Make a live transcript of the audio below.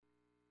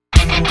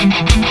Hello,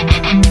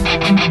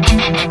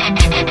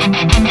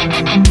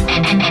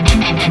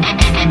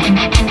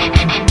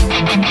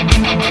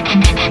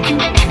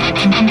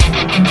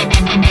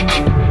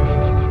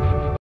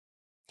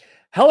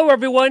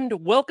 everyone.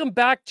 Welcome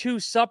back to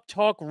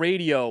SuppTalk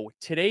Radio.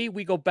 Today,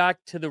 we go back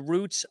to the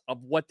roots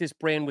of what this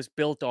brand was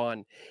built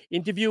on,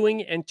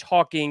 interviewing and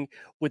talking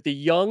with the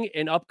young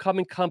and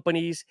upcoming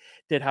companies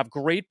that have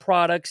great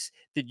products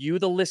that you,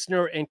 the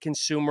listener and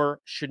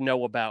consumer, should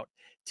know about.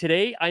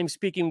 Today, I'm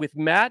speaking with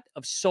Matt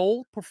of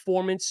Soul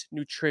Performance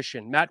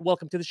Nutrition. Matt,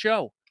 welcome to the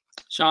show.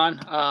 Sean,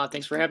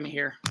 thanks for having me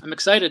here. I'm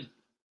excited.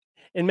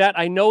 And Matt,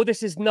 I know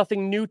this is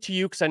nothing new to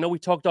you because I know we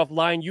talked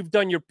offline. You've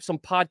done some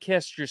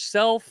podcasts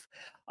yourself.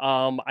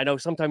 I know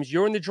sometimes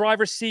you're in the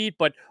driver's seat,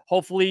 but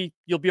hopefully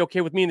you'll be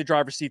okay with me in the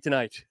driver's seat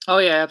tonight. Oh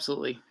yeah,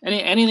 absolutely.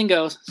 Anything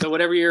goes. So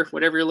whatever you're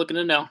looking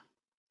to know.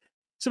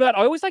 So Matt,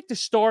 I always like to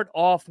start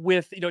off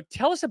with,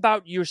 tell us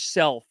about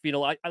yourself.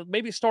 I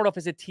maybe start off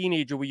as a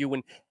teenager. Were you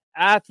an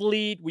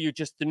athlete? Were you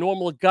just the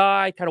normal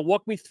guy? Kind of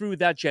walk me through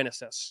that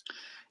genesis.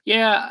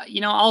 Yeah,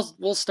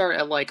 we'll start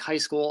at like high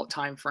school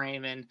time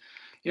frame, and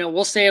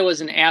we'll say I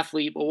was an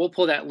athlete, but we'll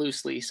pull that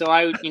loosely. So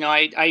I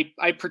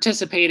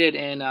participated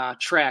in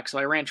track. So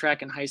I ran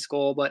track in high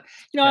school, but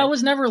Okay. I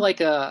was never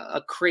like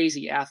a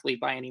crazy athlete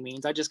by any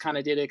means. I just kind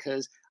of did it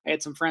because I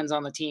had some friends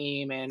on the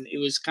team, and it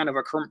was kind of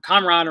a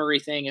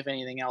camaraderie thing, if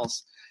anything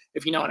else,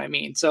 if you know what I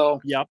mean.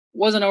 So Yep.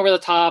 wasn't over the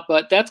top,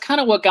 but that's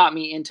kind of what got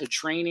me into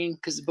training,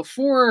 because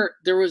before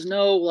there was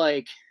no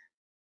like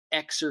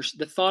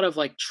the thought of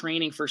like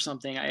training for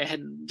something.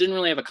 Didn't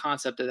really have a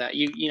concept of that.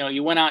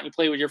 You went out and you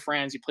played with your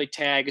friends, you play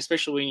tag,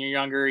 especially when you're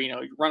younger,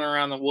 you're running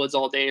around the woods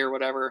all day or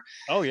whatever.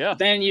 Oh yeah. But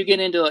then you get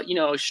into,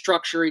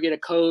 structure, you get a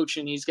coach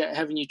and he's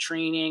having you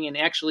training and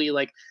actually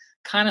like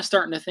kind of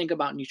starting to think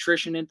about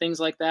nutrition and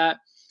things like that.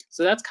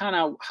 So that's kind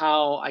of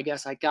how I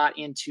guess I got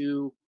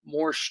into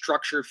more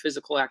structured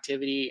physical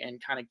activity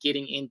and kind of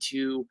getting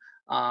into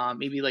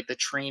maybe like the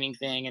training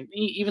thing and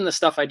even the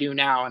stuff I do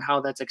now and how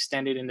that's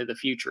extended into the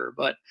future.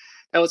 But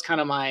that was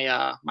kind of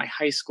my my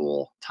high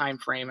school time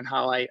frame and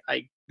how I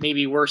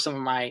maybe where some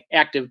of my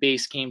active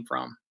base came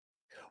from.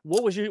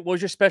 What was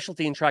your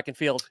specialty in track and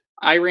field?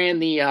 I ran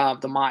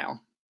the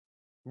mile.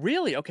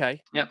 Really?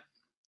 Okay. Yep.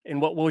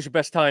 And what was your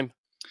best time?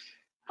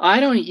 I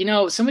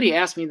don't, somebody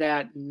asked me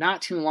that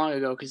not too long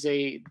ago because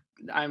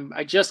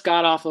I just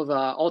got off of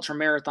a ultra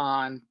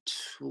marathon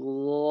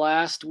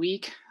last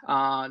week.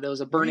 There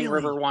was a Burning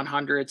Really? River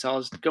 100, so I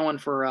was going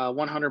for a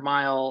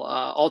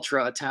 100-mile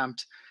ultra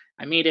attempt.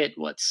 I made it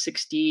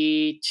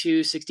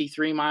 62,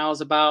 63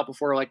 miles about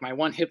before like my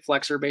one hip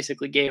flexor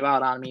basically gave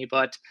out on me.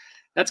 But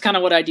that's kind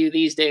of what I do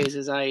these days.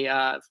 Is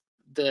the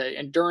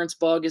endurance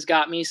bug has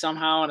got me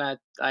somehow, and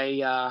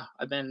I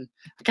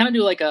kind of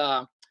do like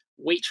a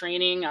weight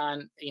training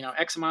on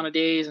X amount of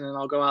days, and then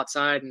I'll go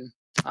outside and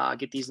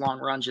get these long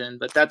runs in.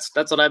 But that's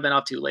what I've been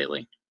up to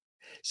lately.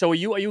 So are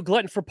you a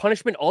glutton for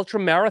punishment ultra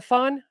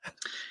marathon?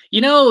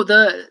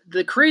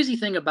 The crazy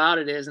thing about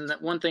it is, and that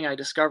one thing I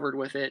discovered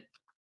with it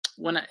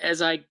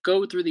as I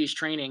go through these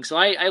trainings. So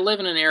I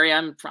live in an area,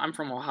 I'm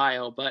from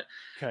Ohio, but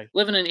Okay.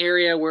 live in an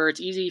area where it's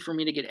easy for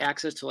me to get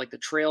access to like the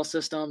trail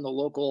system, the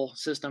local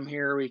system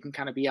here where you can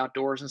kind of be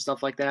outdoors and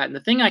stuff like that. And the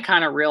thing I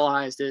kind of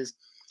realized is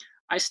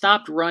I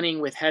stopped running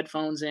with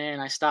headphones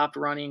in. I stopped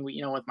running,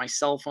 with my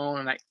cell phone,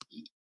 and I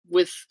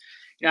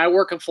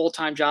work a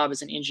full-time job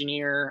as an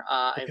engineer.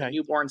 I have a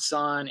newborn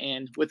son,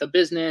 and with a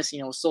business,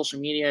 with social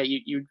media,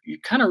 you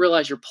kind of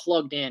realize you're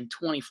plugged in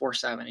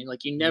 24/7, and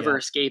like you never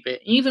escape it.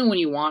 Even when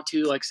you want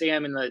to, like say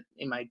I'm in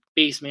my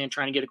basement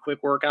trying to get a quick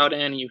workout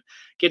in, and you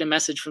get a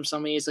message from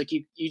somebody, it's like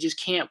you just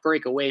can't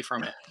break away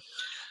from it.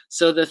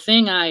 So the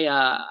thing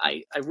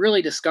I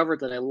really discovered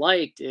that I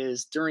liked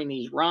is during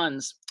these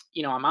runs,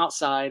 I'm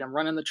outside, I'm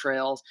running the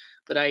trails,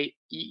 but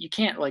you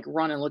can't like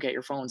run and look at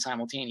your phone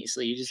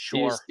simultaneously. You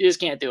just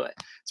can't do it,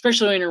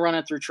 especially when you're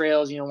running through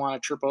trails. You don't want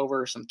to trip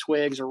over some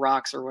twigs or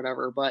rocks or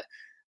whatever. But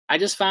I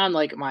just found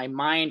like my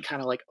mind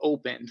kind of like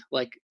opened,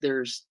 like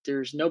there's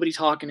nobody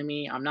talking to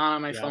me. I'm not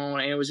on my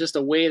phone. And it was just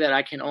a way that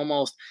I can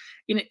almost,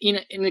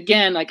 and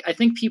again, like I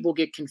think people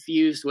get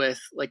confused with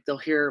like, they'll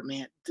hear,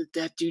 man,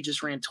 that dude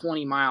just ran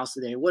 20 miles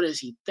today. What is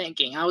he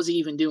thinking? How is he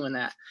even doing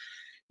that?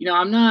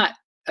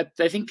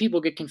 I think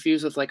people get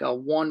confused with like a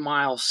 1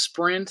 mile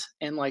sprint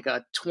and like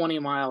a 20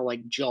 mile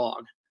like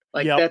jog.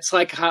 Like that's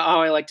like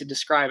how I like to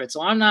describe it.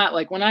 So I'm not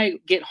like, when I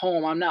get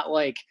home, I'm not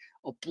like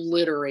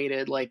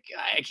obliterated, like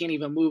I can't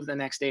even move the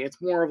next day.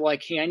 It's more of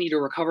like, hey, I need to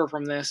recover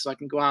from this so I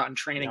can go out and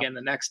train again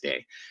the next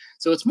day.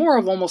 So it's more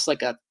of almost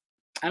like I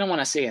don't want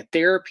to say a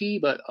therapy,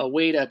 but a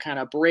way to kind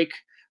of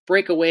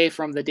break away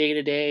from the day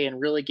to day and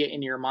really get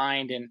into your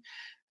mind and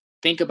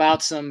think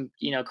about some,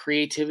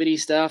 creativity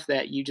stuff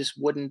that you just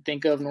wouldn't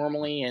think of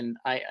normally. And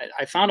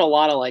I found a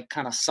lot of like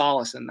kind of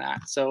solace in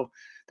that. So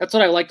that's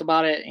what I liked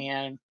about it.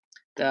 And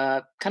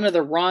the kind of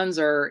the runs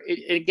are,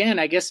 again,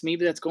 I guess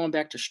maybe that's going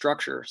back to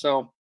structure.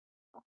 So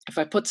if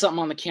I put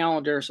something on the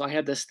calendar, so I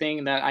had this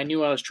thing that I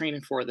knew I was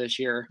training for this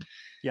year.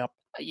 Yep.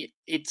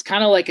 It's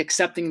kind of like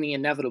accepting the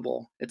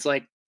inevitable. It's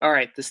like, all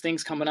right, this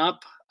thing's coming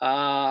up.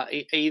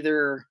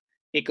 Either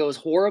it goes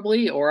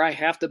horribly or I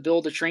have to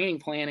build a training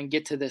plan and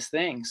get to this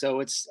thing.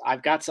 So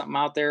I've got something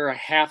out there. I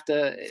have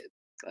to,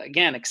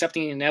 again,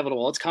 accepting the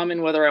inevitable. It's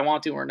coming whether I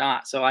want to or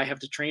not. So I have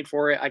to train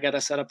for it. I got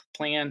to set up a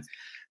plan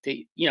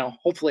to,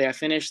 hopefully I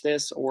finish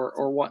this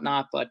or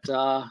whatnot. But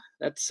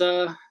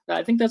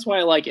I think that's why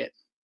I like it.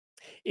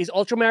 Is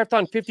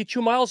ultramarathon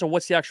 52 miles, or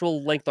what's the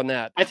actual length on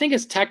that? I think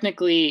it's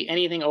technically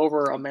anything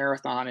over a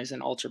marathon is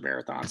an ultra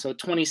marathon. So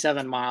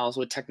 27 miles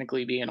would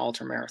technically be an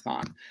ultra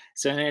marathon.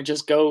 So then it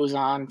just goes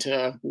on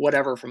to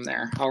whatever from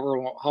there.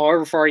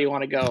 However far you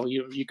want to go,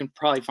 you can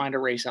probably find a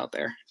race out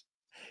there.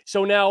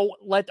 So now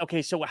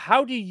okay, so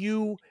how do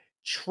you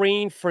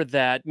train for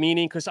that?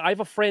 Meaning, because I have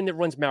a friend that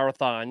runs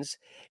marathons,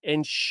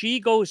 and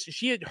she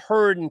had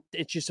heard and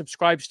she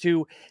subscribes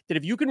to that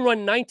if you can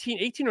run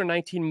 18 or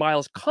 19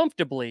 miles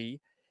comfortably,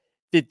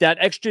 that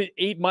extra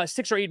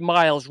 6 or 8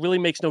 miles really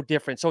makes no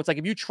difference. So it's like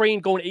if you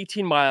train going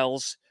 18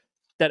 miles,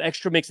 that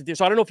extra makes it.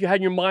 So I don't know if you had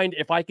in your mind,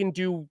 if I can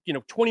do,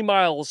 20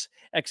 miles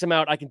X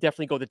amount, I can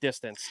definitely go the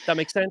distance. That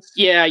makes sense?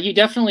 Yeah, you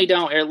definitely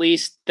don't. Or at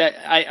least that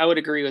I would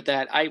agree with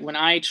that. When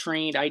I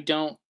trained, I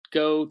don't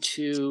go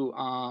to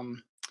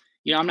I'm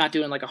not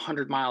doing like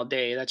 100-mile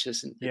day. That's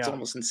just it's Yeah.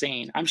 almost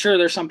insane. I'm sure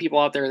there's some people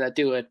out there that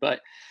do it,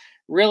 but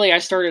really I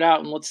started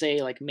out in, let's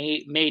say, like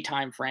May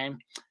time frame.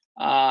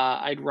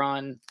 I'd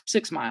run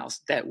 6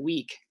 miles that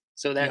week.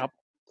 So that Yep.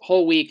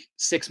 whole week,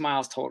 6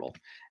 miles total.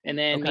 And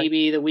then Okay.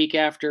 maybe the week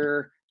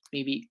after,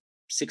 maybe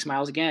 6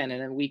 miles again.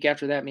 And then week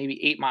after that,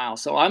 maybe 8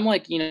 miles. So I'm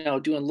like,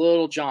 doing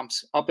little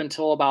jumps up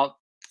until about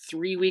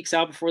 3 weeks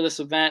out before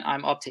this event.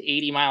 I'm up to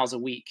 80 miles a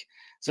week.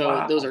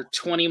 So those Wow. are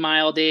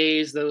 20-mile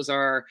days. Those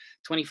are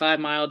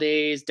 25-mile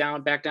days,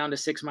 back down to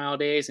 6-mile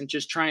days, and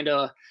just trying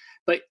to.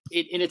 But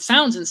it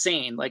sounds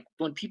insane. Like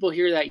when people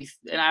hear that,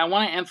 and I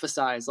want to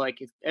emphasize, like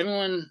if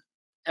everyone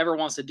ever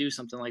wants to do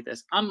something like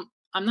this, I'm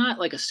not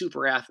like a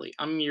super athlete.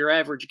 I'm your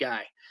average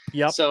guy.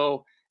 Yep.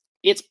 So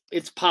it's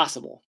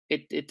possible.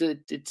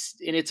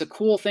 It's a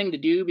cool thing to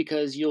do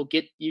because you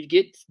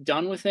get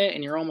done with it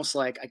and you're almost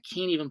like, I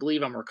can't even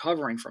believe I'm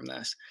recovering from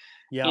this.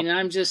 Yep. And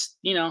I'm just,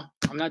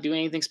 I'm not doing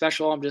anything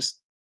special. I'm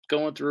just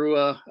going through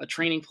a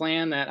training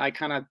plan that I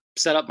kind of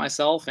set up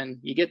myself, and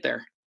you get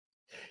there.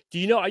 Do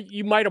you know,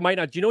 you might or might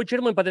not, do you know a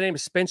gentleman by the name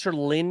of Spencer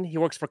Lynn? He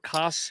works for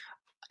COS.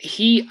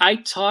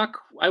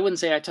 I wouldn't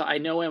say I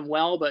know him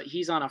well, but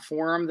he's on a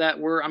forum that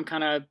I'm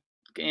kind of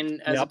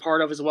in as a Yep.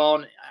 part of as well.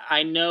 And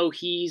I know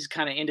he's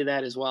kind of into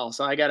that as well.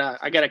 So I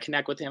gotta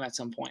connect with him at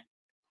some point.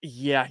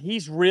 Yeah,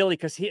 he's really,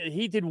 because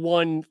he did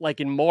one like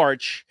in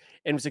March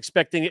and was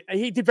expecting it.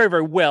 He did very,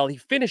 very well. He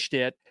finished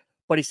it,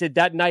 but he said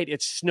that night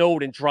it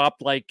snowed and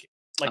dropped like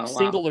Oh wow.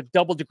 single or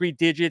double degree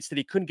digits, that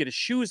he couldn't get his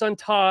shoes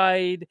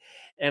untied.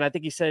 And I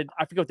think he said,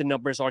 I forget what the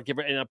numbers are. Give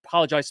it, and I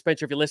apologize,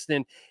 Spencer, if you're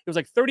listening. It was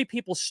like 30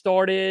 people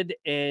started,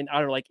 and I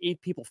don't know, like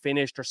 8 people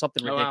finished or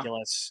something Oh wow.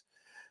 ridiculous.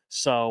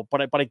 So,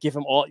 but I give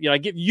him all, I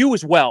give you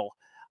as well.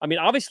 I mean,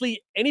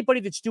 obviously, anybody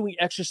that's doing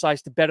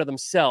exercise to better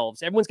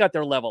themselves, everyone's got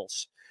their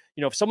levels.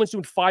 If someone's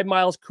doing 5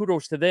 miles,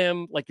 kudos to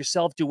them. Like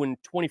yourself doing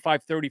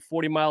 25, 30,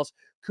 40 miles,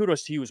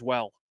 kudos to you as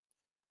well.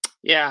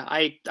 Yeah,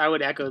 I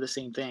would echo the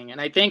same thing.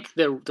 And I think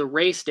the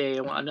race day,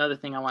 another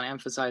thing I want to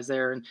emphasize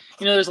there, and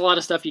there's a lot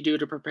of stuff you do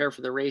to prepare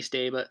for the race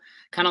day, but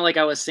kind of like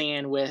I was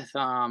saying with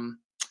you're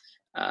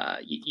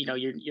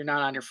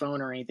not on your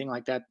phone or anything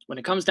like that. When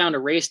it comes down to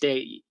race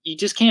day, you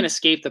just can't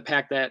escape the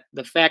fact that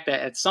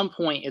at some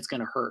point it's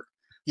going to hurt.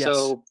 Yes.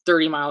 So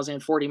 30 miles in,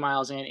 40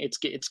 miles in, it's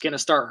going to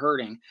start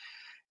hurting.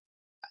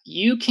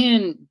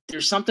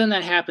 There's something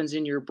that happens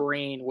in your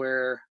brain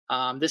where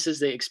this is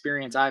the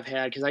experience I've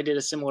had, because I did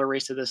a similar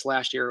race to this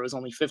last year. It was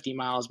only 50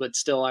 miles, but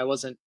still I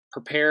wasn't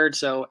prepared.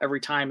 So every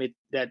time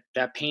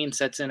that pain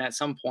sets in at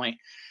some point,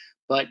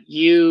 but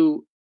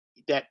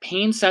that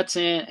pain sets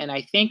in, and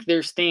I think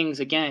there's things,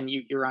 again,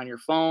 you're on your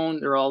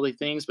phone, there are all the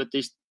things, but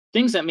there's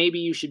things that maybe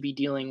you should be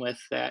dealing with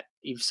that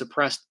you've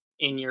suppressed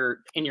in your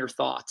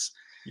thoughts.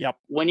 Yep.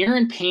 When you're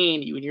in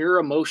pain, when you're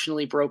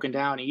emotionally broken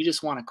down and you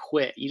just want to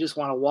quit, you just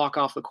want to walk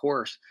off the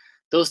course,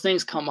 those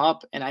things come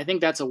up. And I think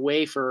that's a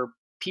way for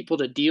people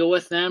to deal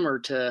with them, or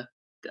to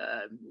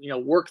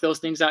work those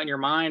things out in your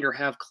mind, or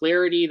have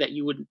clarity that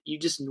you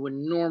just would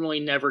normally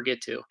never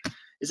get to.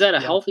 Is that a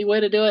Yep. healthy way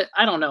to do it?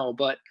 I don't know,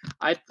 but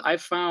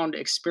I've found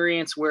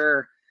experience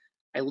where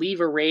I leave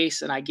a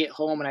race and I get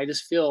home and I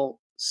just feel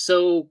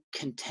so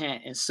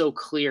content and so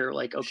clear.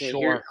 Like, okay,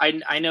 here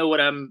Sure. I know what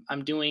I'm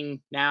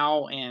doing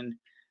now. And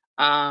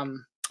I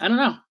don't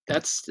know.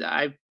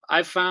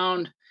 I've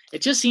found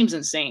it just seems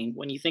insane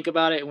when you think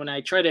about it. When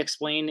I try to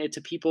explain it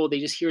to people, they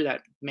just hear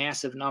that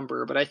massive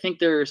number. But I think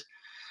there's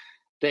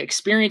the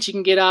experience you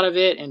can get out of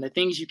it, and the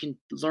things you can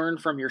learn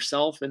from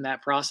yourself in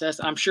that process.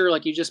 I'm sure,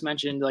 like you just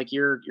mentioned, like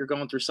you're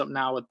going through something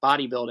now with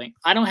bodybuilding.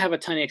 I don't have a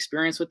ton of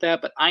experience with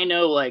that, but I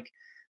know, like,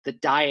 the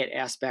diet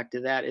aspect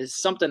of that is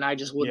something I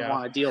just wouldn't Yeah.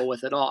 want to deal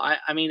with at all.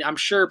 I mean, I'm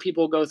sure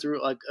people go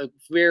through like a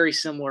very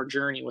similar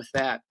journey with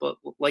that, but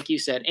like you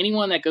said,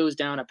 anyone that goes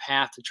down a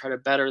path to try to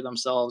better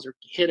themselves or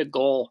hit a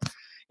goal,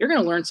 you're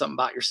going to learn something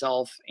about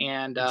yourself.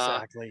 And,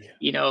 Exactly.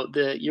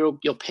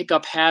 you'll pick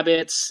up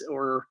habits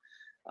or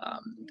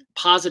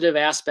positive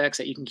aspects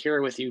that you can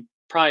carry with you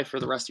probably for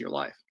the rest of your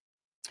life.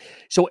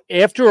 So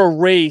after a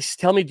race,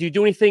 tell me, do you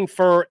do anything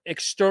for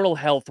external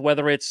health,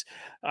 whether it's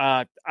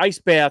ice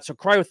baths or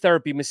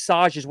cryotherapy,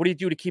 massages? What do you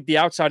do to keep the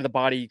outside of the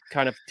body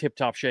kind of tip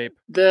top shape?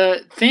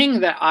 The thing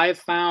that I've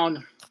found,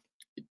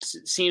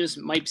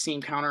 might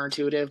seem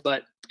counterintuitive,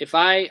 but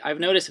I've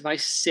noticed if I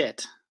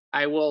sit,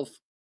 I will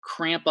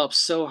cramp up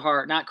so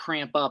hard, not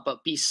cramp up,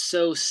 but be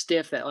so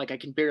stiff that like I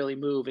can barely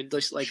move. And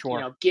just like,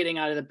 Sure. getting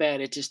out of the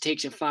bed, it just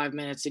takes you 5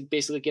 minutes to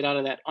basically get out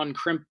of that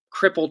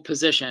crippled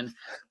position.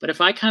 But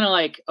if I kind of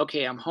like,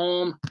 okay, I'm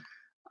home,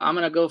 I'm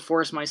gonna go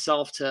force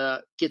myself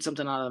to get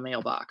something out of the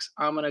mailbox.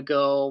 I'm gonna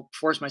go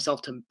force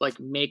myself to like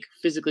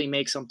physically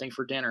make something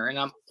for dinner. And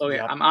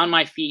Yep. I'm on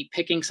my feet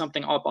picking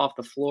something up off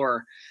the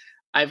floor.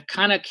 I've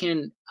kind of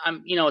can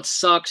I'm it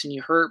sucks and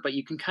you hurt, but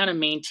you can kind of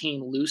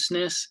maintain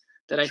looseness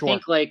that I Sure.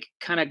 think like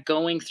kind of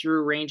going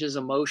through ranges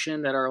of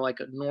motion that are like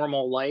a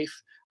normal life.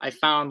 I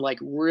found like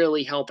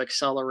really help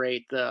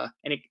accelerate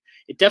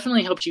it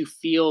definitely helps you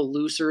feel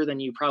looser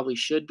than you probably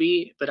should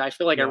be, but I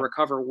feel like I Yep.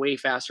 recover way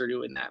faster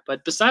doing that.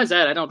 But besides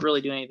that, I don't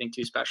really do anything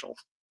too special.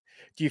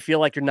 Do you feel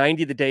like you're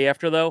 90 the day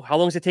after though? How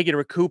long does it take you to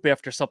recoup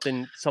after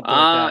something like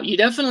that? You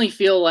definitely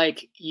feel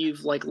like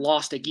you've like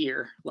lost a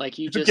gear. Like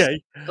you just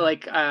Okay.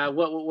 like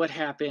what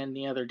happened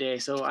the other day.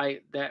 So I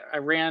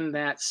ran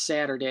that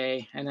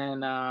Saturday, and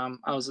then I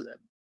was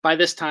by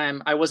this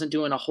time I wasn't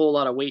doing a whole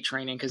lot of weight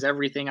training because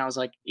everything I was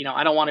like,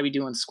 I don't want to be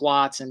doing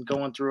squats and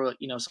going through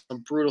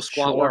some brutal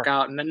squat Sure.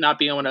 workout and then not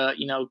being able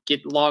to,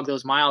 get log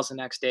those miles the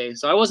next day.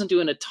 So I wasn't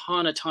doing a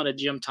ton of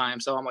gym time.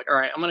 So I'm like, all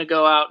right, I'm gonna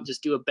go out and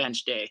just do a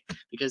bench day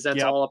because that's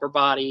Yep. all upper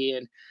body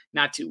and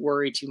not to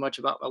worry too much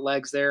about my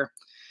legs there.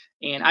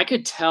 And I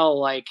could tell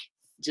like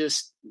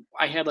just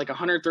I had like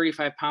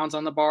 135 pounds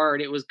on the bar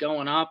and it was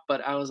going up,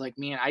 but I was like,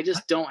 man, I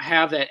just don't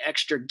have that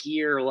extra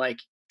gear. Like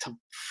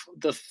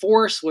the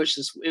force was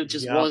just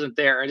Yep. wasn't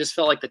there. I just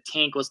felt like the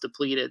tank was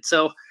depleted.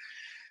 So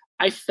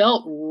I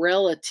felt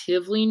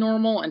relatively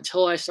normal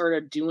until I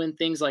started doing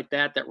things like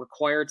that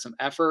required some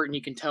effort. And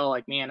you can tell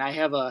like, man, I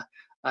have a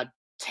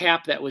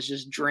tap that was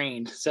just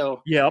drained.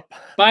 So Yep.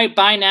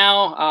 by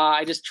now,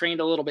 I just trained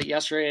a little bit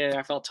yesterday and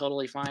I felt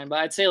totally fine. But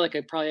I'd say like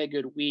probably a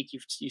good week,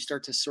 you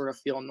start to sort of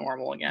feel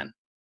normal again.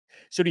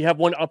 So do you have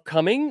one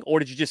upcoming, or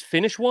did you just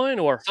finish one,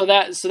 or? So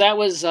that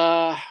was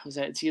that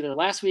it's either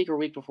last week or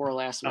week before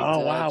last week, Oh,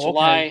 wow, okay.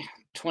 July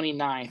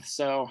 29th.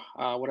 So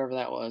whatever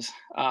that was,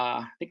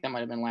 I think that might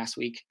have been last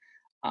week.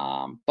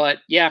 But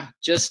yeah,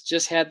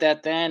 just had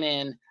that then,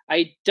 and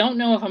I don't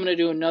know if I'm gonna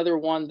do another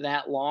one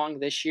that long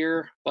this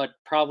year, but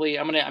probably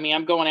I'm gonna. I mean,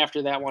 I'm going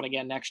after that one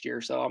again next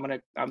year, so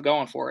I'm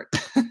going for it.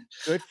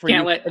 Good for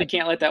can't you. let I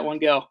can't let that one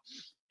go.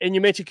 And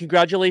you mentioned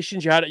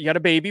congratulations, you had a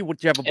baby. What,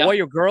 do you have a Yep.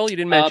 boy or girl? You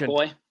didn't mention.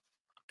 Boy,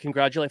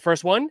 Congratulate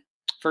first one?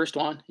 first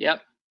one.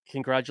 Yep.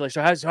 Congratulations.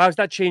 So how's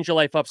that changed your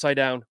life upside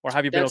down, or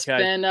have you been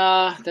okay?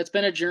 That's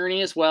been a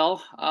journey as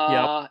well.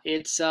 Yep.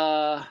 It's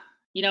I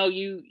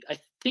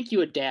think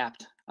you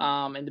adapt.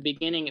 In the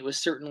beginning it was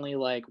certainly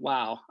like,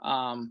 wow.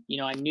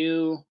 I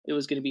knew it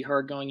was going to be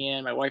hard going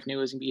in. My wife knew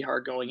it was going to be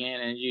hard going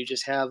in, and you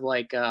just have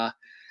like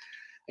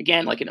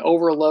again like an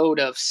overload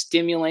of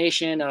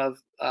stimulation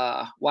of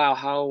wow,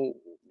 how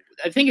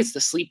I think it's the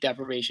sleep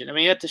deprivation. I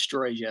mean, that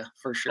destroys you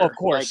for Of sure. Like,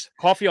 course.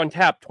 Coffee on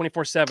tap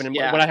 24/7, and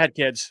yeah, when I had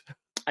kids.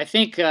 I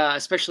think,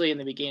 especially in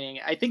the beginning,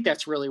 I think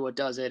that's really what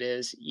does it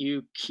is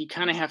you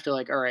kind of have to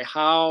like, all right,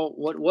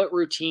 what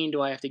routine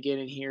do I have to get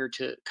in here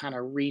to kind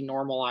of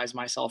re-normalize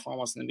myself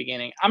almost in the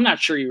beginning? I'm not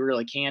sure you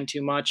really can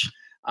too much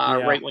Yeah.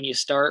 right when you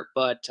start,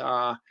 but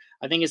I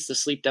think it's the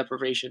sleep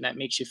deprivation that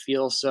makes you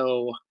feel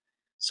so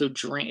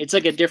drained. It's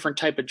like a different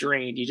type of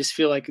drain. You just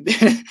feel like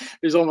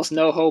there's almost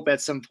no hope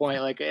at some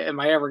point. Like, am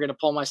I ever going to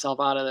pull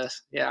myself out of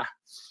this? Yeah.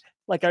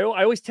 Like, I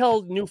always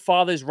tell new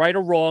fathers, right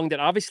or wrong, that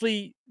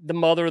obviously the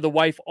mother or the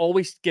wife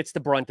always gets the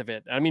brunt of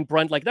it. I mean,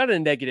 brunt, like, not in a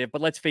negative,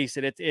 but let's face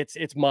it,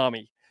 it's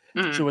mommy.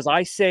 Mhm. So as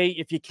I say,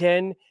 if you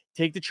can,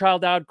 take the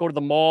child out, go to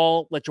the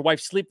mall, let your wife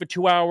sleep for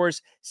 2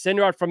 hours, send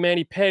her out for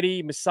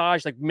mani-pedi,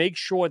 massage, like, make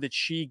sure that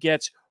she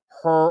gets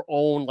her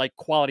own, like,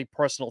 quality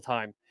personal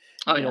time,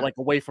 Oh yeah. like,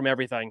 away from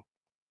everything.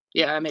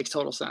 Yeah, that makes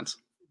total sense.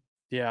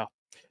 Yeah.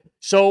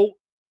 So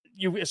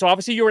so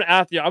obviously you're an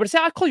athlete. I would say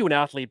I'd call you an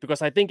athlete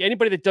because I think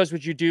anybody that does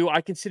what you do,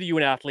 I consider you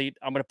an athlete.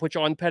 I'm going to put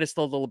you on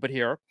pedestal a little bit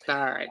here. All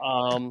right.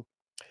 Um,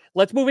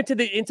 let's move into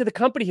the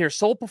company here,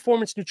 Soul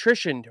Performance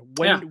Nutrition.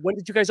 When Yeah. when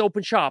did you guys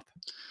open shop?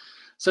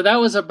 So that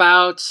was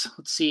about,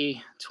 let's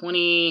see,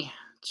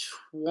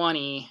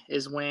 2020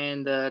 is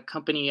when the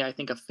company I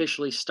think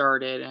officially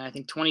started, and I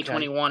think Okay.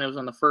 2021 it was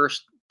when the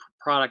first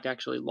product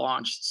actually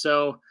launched.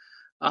 So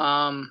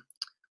um,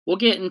 we'll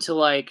get into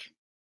like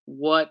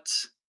what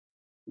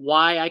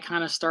why I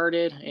kind of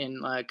started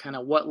and kind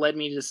of what led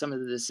me to some of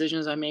the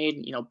decisions I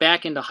made.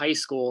 Back into high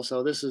school.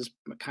 So this is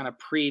kind of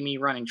pre me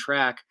running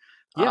track.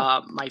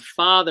 Yeah. My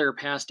father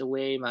passed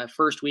away my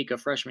first week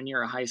of freshman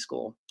year of high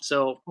school.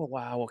 So Oh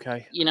wow.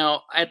 Okay.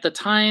 at the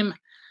time,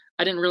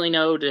 I didn't really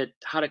know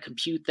how to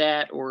compute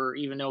that or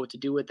even know what to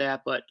do with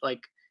that. But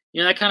like,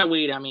 that kind of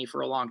weighed on me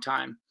for a long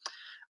time.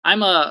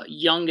 I'm a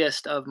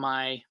youngest of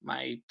my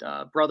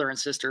brother and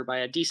sister by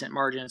a decent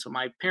margin, so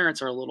my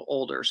parents are a little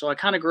older. So I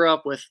kind of grew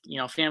up with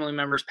family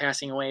members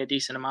passing away a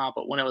decent amount.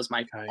 But when it was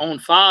my Okay. own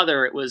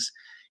father, it was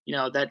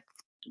that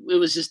it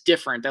was just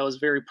different. That was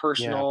very Yeah.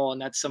 personal,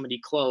 and that's somebody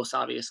close,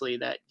 obviously,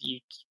 that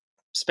you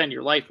spend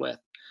your life with.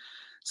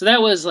 So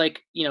that was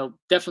like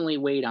definitely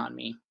weighed on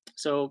me.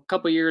 So a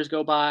couple years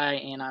go by,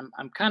 and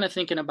I'm kind of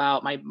thinking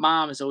about my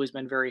mom has always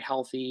been very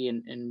healthy,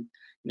 and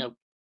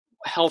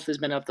health has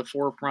been at the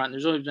forefront.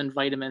 There's always been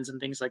vitamins and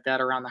things like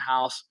that around the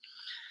house.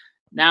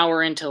 Now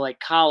we're into like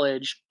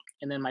college,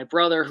 and then my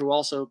brother, who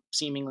also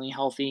seemingly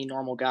healthy,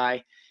 normal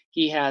guy,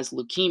 he has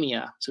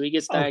leukemia. So he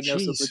gets Oh,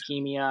 diagnosed with geez.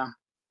 leukemia,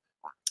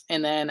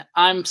 and then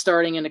I'm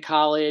starting into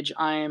college.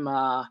 I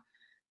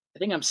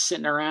think I'm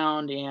sitting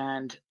around,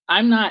 and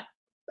I'm not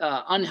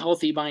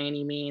unhealthy by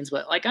any means,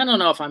 but like I don't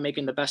know if I'm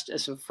making the best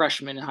as a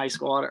freshman in high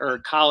school or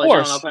Of college. I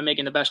don't know if course. I'm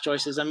making the best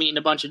choices. I'm eating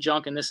a bunch of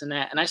junk and this and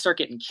that, and I start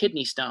getting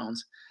kidney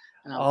stones,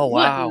 and I'm like, Oh,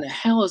 what in wow. the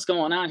hell is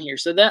going on here?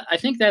 So that I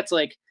think that's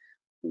like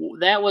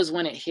that was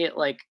when it hit.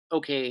 Like,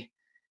 okay,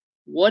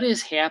 what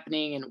is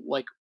happening? And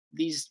like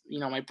these,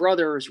 my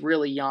brother is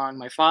really young.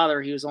 My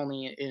father, he was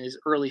only in his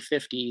early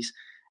 50s,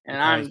 and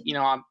Okay.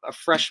 I'm a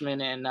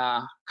freshman in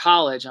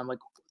college. I'm like,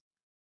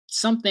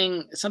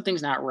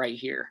 something's not right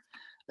here.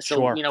 So,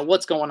 Sure.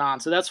 what's going on?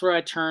 So that's where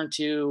I turn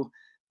to,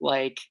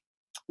 like,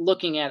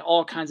 looking at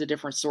all kinds of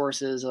different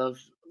sources of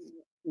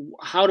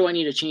how do I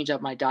need to change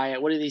up my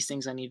diet? What are these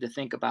things I need to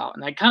think about?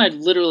 And I kind of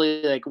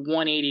literally like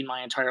 180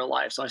 my entire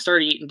life. So I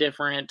started eating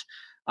different.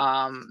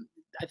 Um,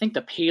 I think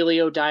the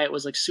paleo diet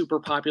was like super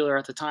popular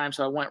at the time.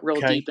 So I went real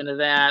Okay. deep into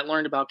that,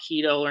 learned about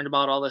keto, learned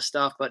about all this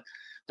stuff. But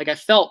like I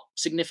felt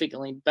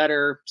significantly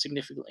better,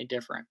 significantly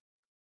different.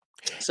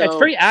 So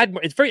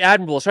It's very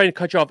admirable. Sorry to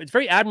cut you off. It's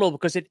very admirable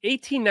because at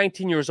 18,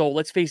 19 years old,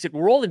 let's face it,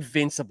 we're all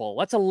invincible.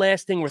 That's the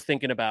last thing we're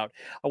thinking about.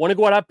 I want to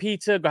go out have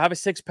pizza, go have a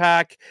six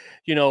pack,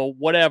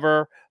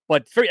 whatever.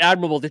 But it's very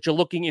admirable that you're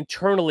looking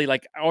internally,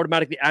 like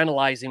automatically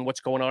analyzing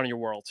what's going on in your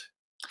world.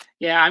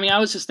 yeah, I mean, I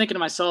was just thinking to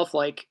myself,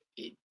 like,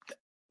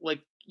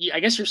 I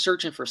guess you're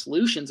searching for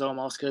solutions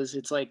almost because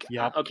it's like,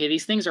 Yep. okay,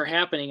 these things are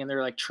happening and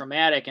they're like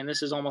traumatic, and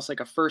this is almost like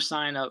a first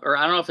sign of, or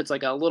I don't know if it's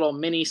like a little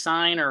mini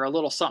sign or a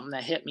little something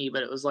that hit me,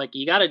 but it was like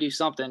you got to do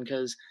something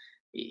because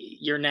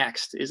you're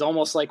next. Is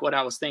almost like what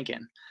I was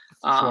thinking.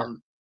 Sure.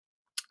 Um,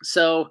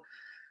 so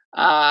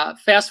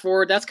fast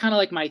forward, that's kind of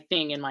like my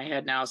thing in my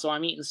head now. So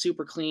I'm eating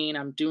super clean.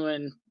 I'm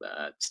doing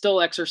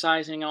still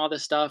exercising, all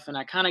this stuff, and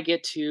I kind of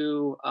get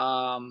to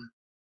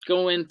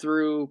going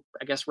through,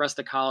 I guess, rest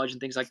of college and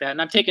things like that.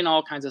 And I'm taking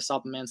all kinds of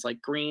supplements like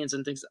greens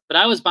and things. But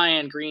I was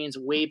buying greens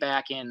way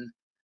back in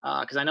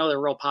because I know they're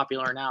real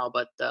popular now.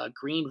 But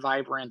Green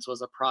Vibrance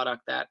was a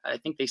product that I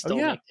think they Oh, still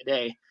yeah. make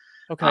today.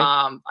 Okay.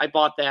 I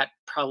bought that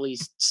probably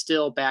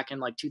still back in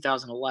like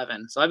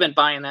 2011. So I've been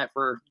buying that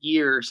for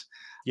years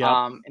Yep.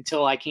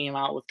 until I came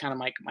out with kind of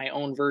my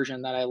own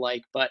version that I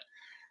like. But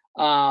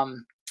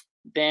um,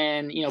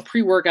 then,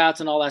 pre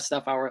workouts and all that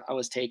stuff I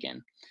was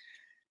taking.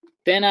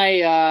 Then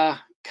I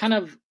kind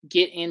of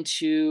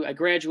I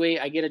graduate,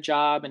 I get a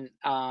job, and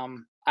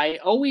I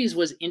always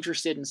was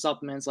interested in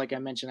supplements. Like I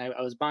mentioned,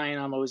 I was buying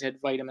them, always had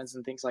vitamins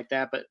and things like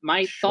that. But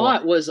my Sure.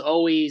 thought was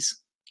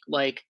always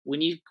like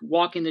when you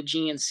walk into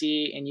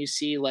GNC and you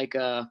see like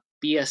a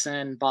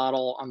BSN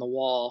bottle on the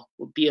wall.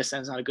 Well,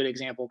 BSN is not a good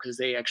example because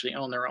they actually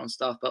own their own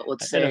stuff. But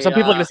let's I know say some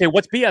people are going to say,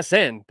 "What's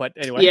BSN?" But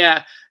anyway.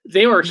 yeah,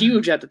 they were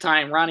huge at the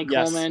time. Ronnie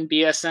Yes. Coleman,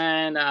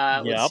 BSN.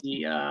 Let's Yep.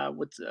 see,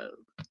 what's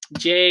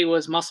Jay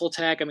was Muscle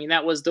Tech. I mean,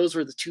 those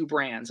were the two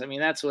brands. I mean,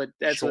 that's what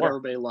Sure.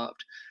 everybody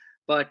loved.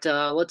 But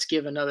let's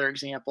give another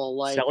example,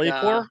 like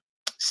Cellucor.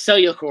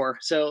 Cellucor.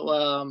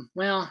 So,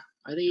 well,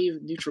 I think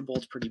even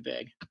NutriBult's pretty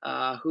big.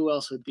 Who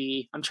else would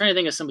be? I'm trying to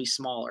think of somebody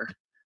smaller.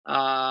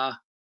 Uh,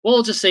 well,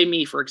 we'll just say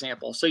me, for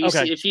example. So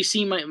Okay. if you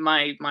see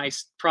my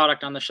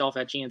product on the shelf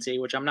at GNC,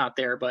 which I'm not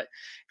there, but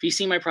if you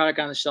see my product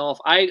on the shelf,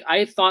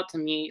 I thought to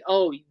me,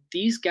 oh,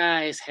 these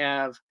guys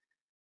have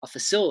a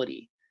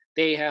facility.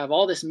 They have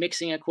all this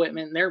mixing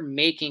equipment, and they're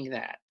making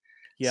that.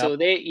 Yep. So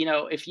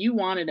if you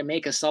wanted to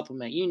make a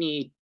supplement, you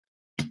need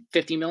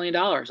 $50 million.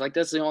 Like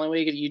that's the only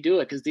way you do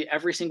it because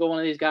every single one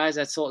of these guys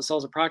that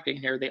sells a product in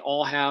here, they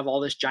all have all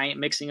this giant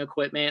mixing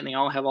equipment, and they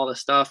all have all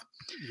this stuff.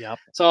 Yep.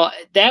 So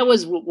that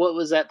was what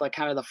was at like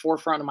kind of the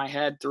forefront of my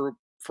head through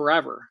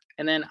forever.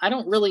 And then I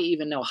don't really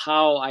even know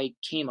how I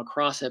came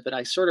across it, but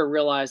I sort of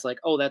realized like,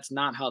 oh, that's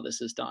not how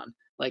this is done.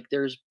 Like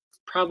there's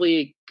probably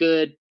a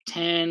good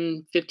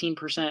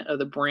 10-15% of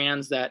the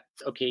brands that,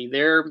 okay,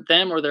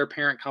 them or their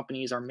parent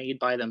companies are made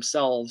by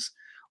themselves,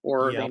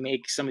 or they Yep.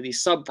 make some of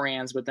these sub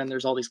brands, but then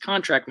there's all these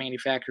contract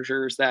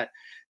manufacturers that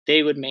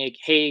they would make,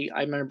 hey,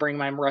 I'm going to bring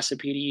my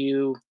recipe to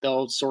you.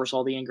 They'll source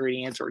all the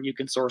ingredients, or you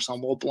can source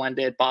them. We'll blend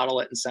it, bottle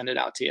it, and send it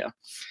out to you.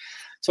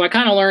 So I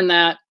kind of learned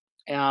that.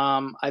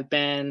 I've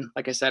been,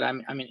 like I said,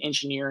 I'm an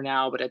engineer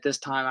now, but at this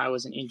time I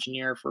was an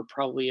engineer for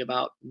probably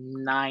about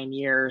 9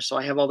 years. So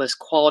I have all this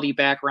quality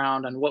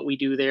background on what we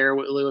do there,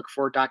 what we look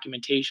for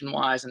documentation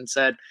wise, and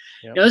said,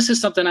 Yep. this is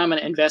something I'm going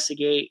to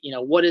investigate.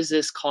 What does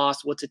this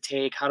cost? What's it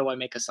take? How do I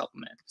make a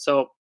supplement?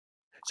 So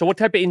what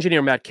type of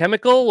engineer, Matt?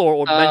 Chemical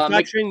or Me-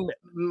 manufacturing?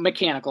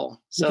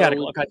 mechanical. Mechanical. So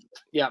Okay.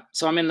 yeah,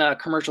 so I'm in the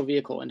commercial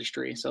vehicle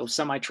industry, so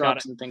semi Got it.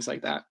 trucks and things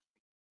like that.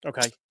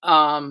 Okay.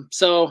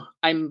 So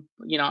I'm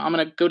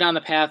gonna go down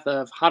the path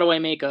of how do I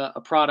make a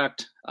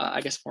product,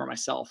 I guess, for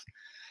myself.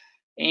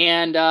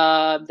 And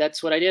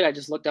that's what I did. I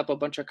just looked up a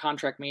bunch of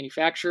contract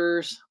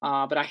manufacturers,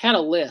 but I had a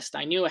list.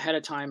 I knew ahead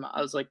of time.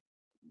 I was like,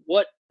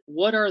 what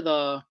what are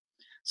the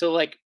so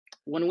like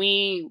when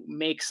we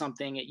make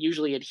something, it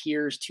usually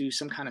adheres to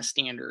some kind of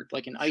standard,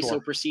 like an Sure.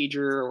 ISO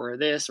procedure or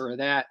this or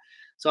that.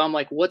 So I'm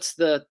like, what's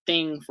the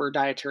thing for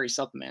dietary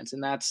supplements?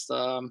 And that's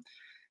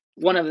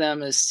one of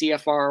them is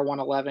CFR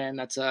 111.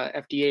 That's a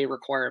FDA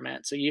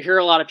requirement. So you hear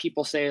a lot of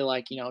people say,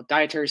 like,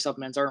 dietary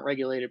supplements aren't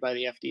regulated by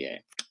the FDA.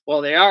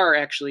 Well, they are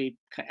actually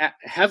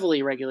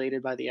heavily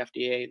regulated by the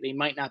FDA. They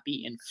might not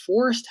be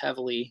enforced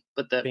heavily,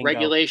 but the Bingo.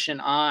 regulation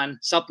on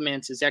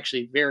supplements is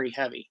actually very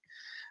heavy.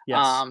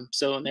 Yes.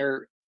 So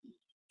they're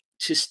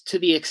to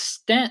the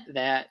extent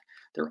that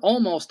they're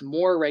almost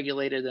more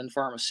regulated than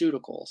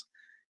pharmaceuticals.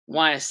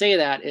 Why I say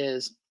that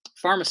is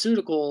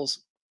pharmaceuticals,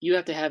 you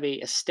have to have a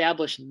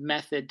established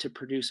method to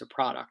produce a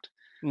product.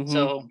 Mm-hmm.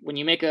 So when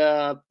you make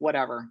a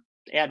whatever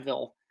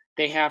Advil,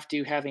 they have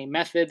to have a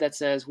method that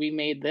says we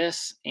made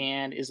this,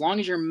 and as long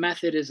as your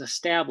method is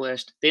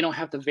established, they don't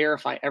have to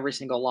verify every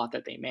single lot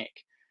that they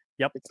make.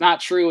 Yep. It's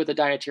not true with a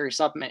dietary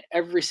supplement.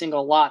 Every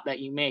single lot that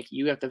you make,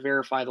 you have to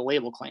verify the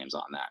label claims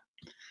on that.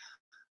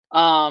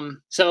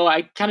 So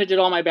I kind of did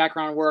all my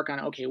background work on,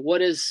 okay, what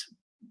does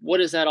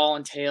that all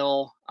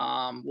entail?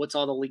 What's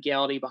all the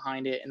legality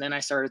behind it? And then I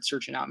started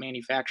searching out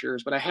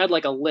manufacturers, but I had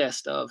like a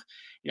list of,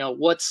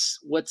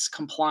 what's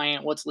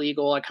compliant, what's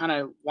legal. I kind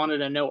of wanted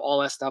to know all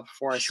that stuff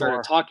before I started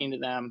Sure. talking to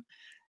them.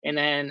 And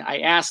then I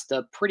asked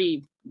a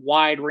pretty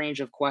wide range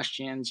of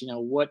questions.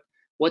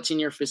 What's in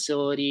your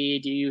facility?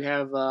 Do you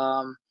have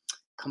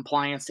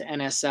compliance to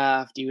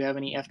NSF? Do you have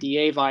any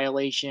FDA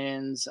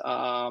violations?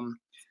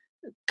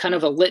 Kind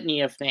of a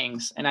litany of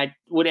things. And I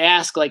would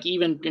ask, like,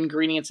 even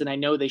ingredients that I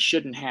know they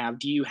shouldn't have,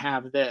 do you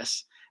have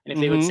this? And if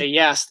they would Mm-hmm. say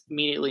yes,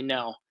 immediately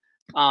no.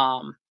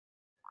 Um,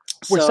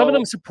 Were some of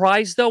them so,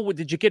 surprised though?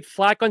 Did you get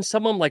flack on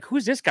some of them? Like,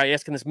 who's this guy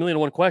asking this million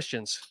and one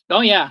questions?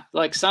 oh yeah,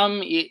 like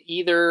some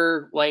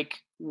either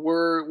like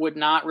would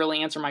not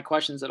really answer my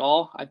questions at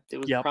all. It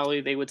was Yep.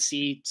 probably they would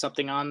see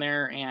something on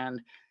there and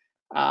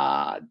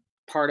uh,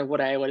 part of what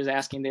I was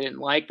asking they didn't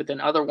like, but then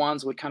other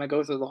ones would kind of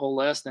go through the whole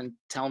list and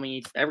tell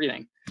me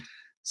everything.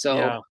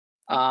 So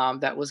Yeah.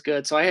 that was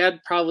good. So I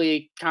had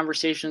probably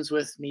conversations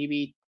with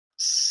maybe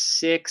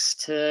 6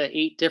 to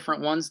 8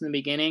 different ones in the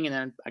beginning, and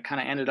then I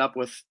kind of ended up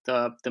with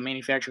the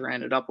manufacturer I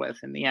ended up with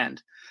in the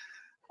end.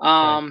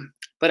 Okay.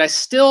 But I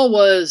still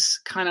was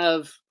kind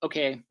of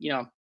okay.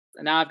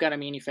 Now I've got a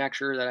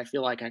manufacturer that I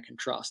feel like I can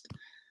trust.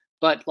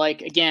 But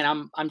like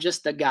again, I'm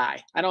just a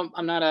guy. I'm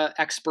not an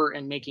expert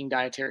in making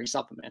dietary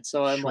supplements.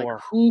 So I'm like,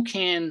 Sure. who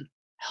can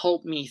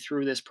help me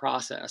through this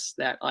process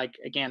that, like,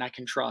 again, I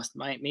can trust.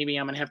 Maybe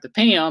I'm gonna have to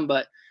pay them,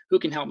 but who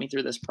can help me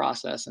through this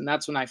process? And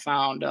that's when I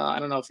found I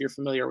don't know if you're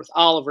familiar with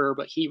Oliver,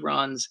 but he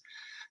runs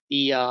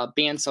the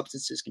Banned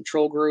Substances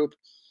Control Group.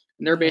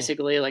 And they're No.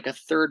 basically like a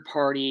third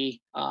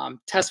party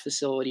test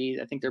facility.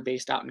 I think they're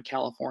based out in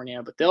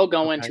California, but they'll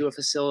go Okay. into a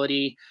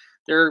facility.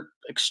 They're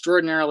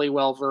extraordinarily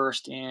well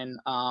versed in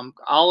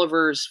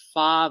Oliver's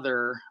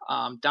father,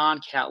 Don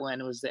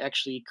Catlin, was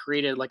actually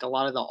created like a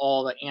lot of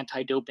all the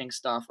anti-doping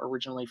stuff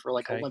originally for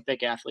like Okay.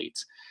 Olympic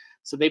athletes.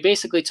 So they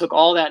basically took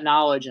all that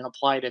knowledge and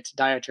applied it to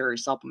dietary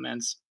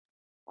supplements.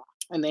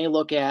 And they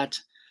look at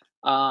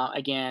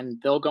again,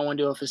 they'll go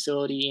into a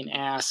facility and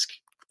ask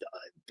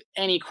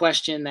any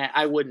question that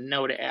I wouldn't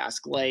know to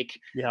ask, like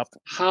Yep.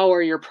 how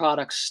are your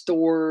products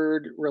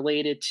stored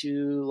related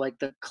to like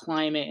the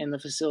climate in the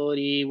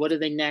facility? What are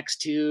they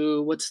next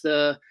to? What's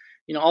the,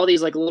 all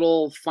these like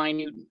little fine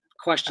How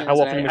questions that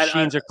often the I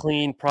machines are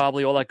cleaned,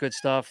 probably all that good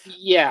stuff.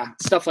 yeah,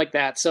 stuff like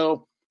that.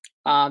 So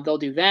they'll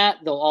do that.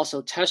 They'll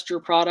also test your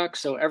product.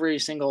 So every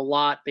single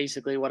lot,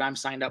 basically what I'm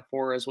signed up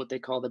for is what they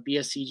call the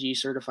BSCG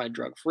certified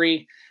drug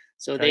free.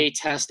 So Okay. they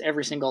test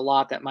every single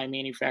lot that my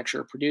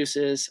manufacturer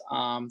produces.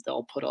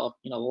 They'll put a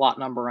the lot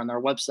number on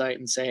their website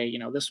and say,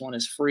 this one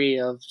is free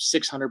of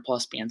 600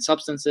 plus banned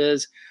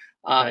substances.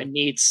 It Okay.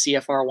 meets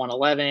CFR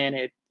 111.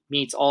 It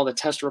meets all the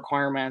test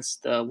requirements.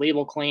 The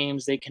label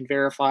claims they can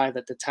verify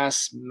that the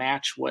tests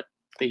match what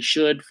they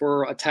should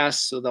for a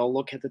test. So they'll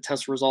look at the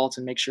test results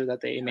and make sure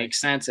that they Okay. make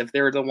sense. If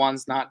they're the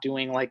ones not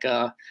doing like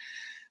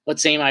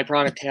let's say my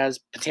product has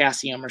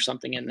potassium or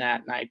something in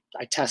that, and I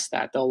test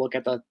that, they'll look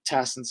at the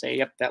test and say,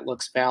 yep, that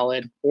looks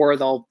valid, or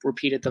they'll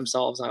repeat it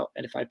themselves out.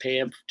 And if I pay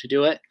them to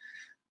do it,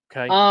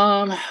 Okay.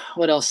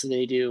 what else do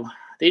they do?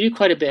 They do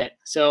quite a bit.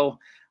 So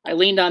I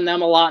leaned on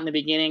them a lot in the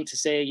beginning to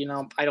say,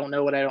 I don't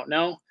know what I don't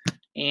know.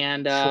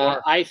 And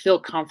Sure. I feel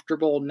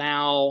comfortable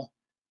now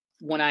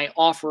when I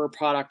offer a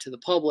product to the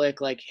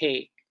public, like,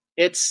 hey,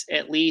 it's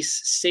at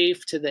least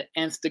safe to the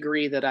nth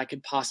degree that I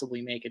could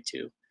possibly make it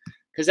to.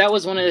 Because that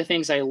was one of the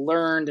things I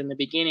learned in the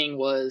beginning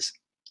was,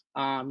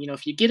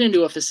 if you get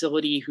into a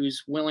facility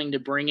who's willing to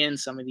bring in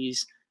some of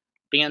these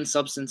banned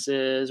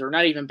substances, or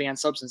not even banned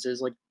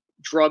substances, like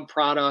drug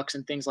products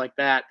and things like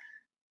that,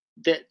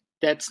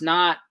 that's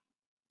not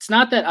it's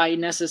not that I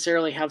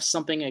necessarily have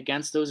something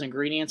against those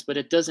ingredients, but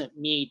it doesn't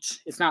meet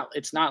it's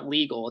not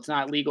legal. It's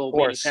not Of legal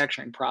course.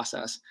 manufacturing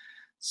process.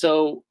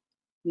 So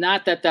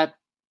not that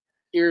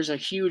there's a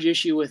huge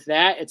issue with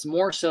that. It's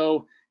more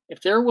so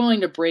if they're willing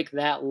to break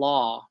that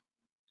law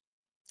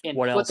and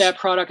What put else? that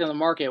product on the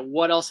market,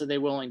 what else are they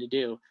willing to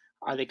do?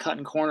 Are they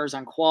cutting corners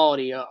on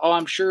quality? Oh,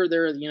 I'm sure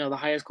they're the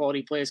highest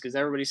quality place because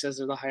everybody says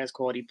they're the highest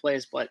quality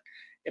place. But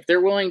if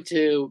they're willing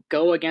to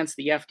go against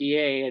the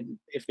FDA and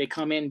if they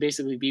come in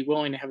basically be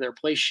willing to have their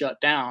place shut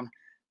down,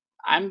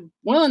 I'm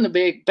willing to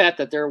bet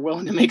that they're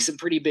willing to make some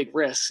pretty big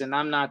risks, and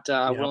I'm not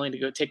Yep. willing to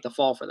go take the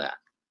fall for that.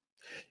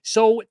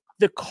 So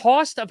the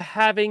cost of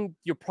having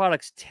your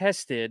products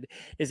tested,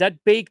 is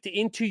that baked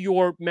into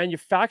your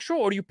manufacturer,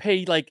 or do you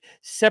pay like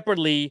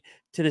separately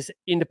to this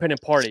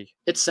independent party?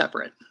 It's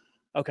separate.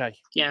 Okay.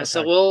 Yeah,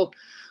 so Okay.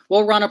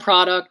 we'll run a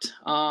product.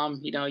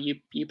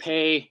 You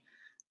pay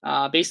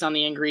based on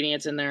the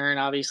ingredients in there, and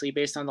obviously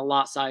based on the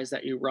lot size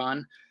that you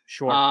run.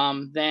 Sure.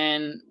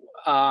 Then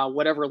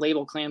whatever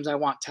label claims I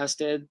want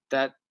tested,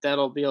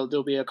 there'll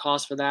be a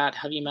cost for that.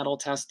 Heavy metal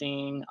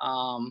testing,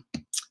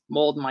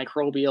 mold and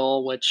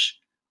microbial, which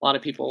a lot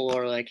of people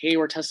are like, "Hey,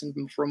 we're testing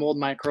for mold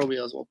and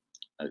microbials." Well,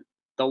 uh,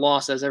 the law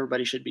says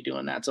everybody should be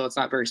doing that, so it's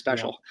not very Yeah.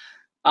 special.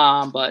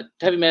 But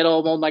heavy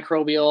metal, mold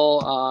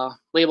microbial,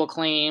 label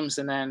claims,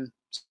 and then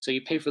so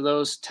you pay for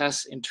those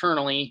tests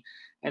internally,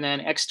 and then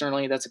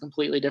externally, that's a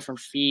completely different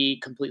fee,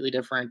 completely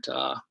different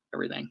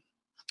everything.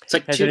 It's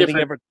like Has two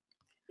different.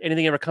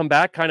 anything ever come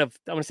back? Kind of,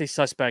 I want to say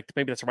suspect.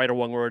 Maybe that's right or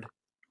wrong word.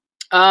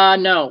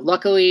 No,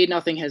 luckily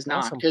nothing has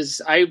not. Awesome.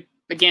 Because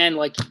again,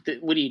 like,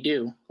 what do you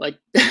do? Like,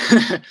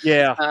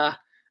 Yeah. uh,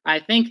 I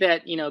think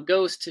that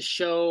goes to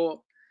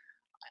show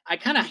I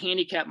kind of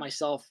handicapped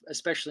myself,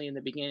 especially in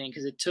the beginning,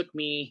 because it took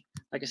me,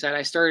 like I said,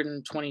 I started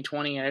in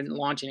 2020 and I didn't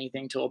launch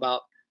anything till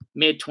about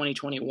mid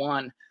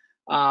 2021.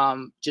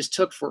 Just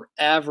took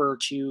forever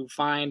to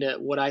find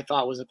what I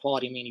thought was a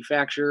quality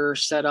manufacturer,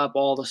 set up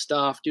all the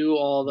stuff, do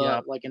all the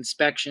Yeah. like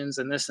inspections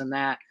and this and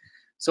that.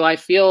 So I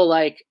feel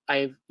like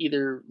I've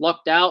either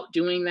lucked out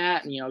doing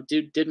that and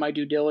did my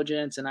due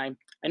diligence, and I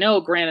know,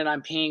 granted,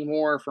 I'm paying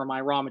more for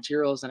my raw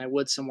materials than I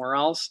would somewhere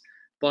else,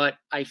 but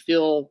I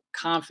feel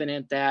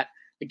confident that,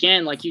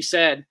 again, like you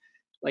said,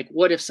 like,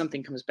 what if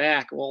something comes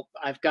back? Well,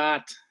 I've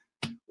got,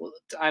 well,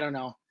 I don't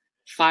know,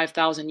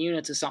 5,000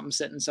 units of something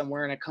sitting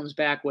somewhere, and it comes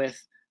back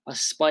with a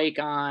spike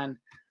on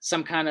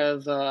some kind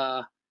of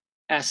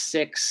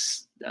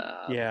S6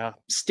 Yeah.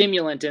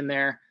 stimulant in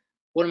there.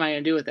 What am I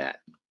going to do with that?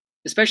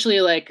 Especially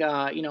like,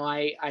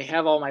 I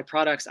have all my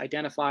products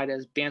identified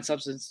as banned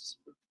substance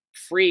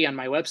free on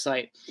my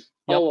website.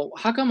 Oh, Yep. well,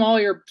 how come all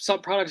your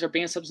sub products are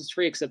banned substance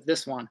free except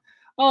this one?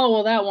 Oh,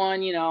 well, that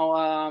one, it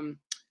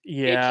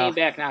Yeah. came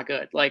back not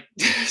good. Like,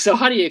 so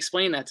how do you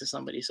explain that to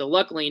somebody? So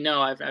luckily,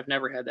 no, I've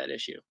never had that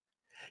issue.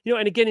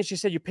 And again, as you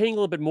said, you're paying a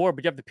little bit more,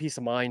 but you have the peace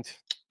of mind.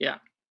 Yeah.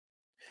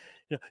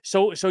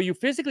 So you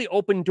physically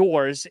opened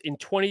doors in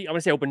 20, I'm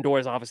gonna say open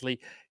doors, obviously,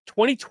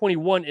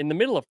 2021 in the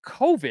middle of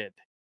COVID.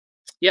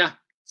 Yeah.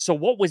 So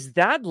what was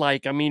that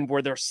like? I mean,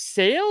 were there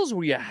sales?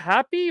 Were you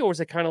happy? Or was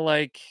it kind of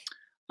like,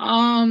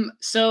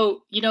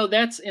 So,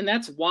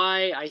 that's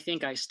why I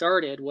think I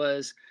started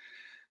was,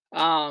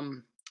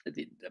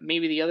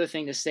 maybe the other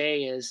thing to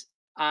say is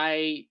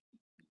I,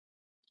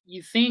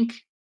 you think,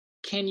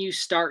 can you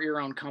start your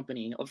own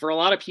company? For a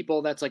lot of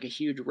people, that's like a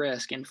huge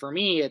risk. And for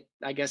me,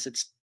 I guess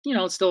it's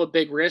still a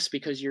big risk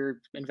because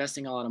you're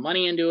investing a lot of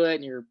money into it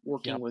and you're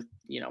working yep, with,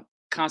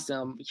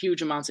 constant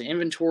huge amounts of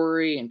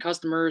inventory and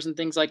customers and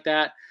things like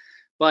that.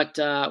 But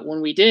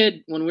when we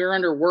were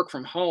under work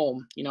from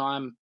home,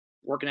 I'm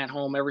working at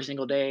home every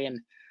single day, and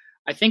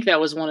I think that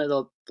was one of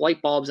the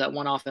light bulbs that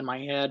went off in my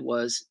head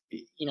was,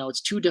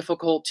 it's too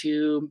difficult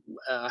to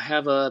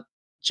have a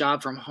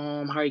job from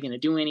home. How are you going to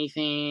do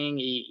anything?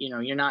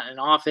 You're not in an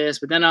office.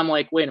 But then I'm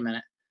like, wait a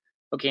minute.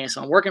 Okay,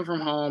 so I'm working from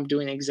home,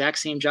 doing the exact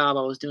same job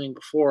I was doing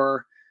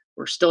before.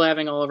 We're still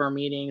having all of our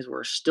meetings.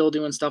 We're still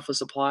doing stuff with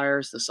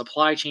suppliers. The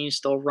supply chain's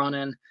still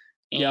running,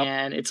 yep,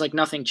 and it's like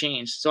nothing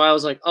changed. So I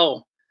was like,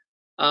 oh,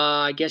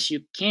 I guess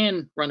you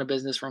can run a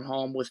business from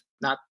home with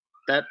not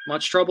that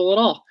much trouble at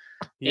all.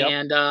 yep.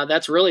 And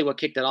that's really what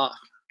kicked it off.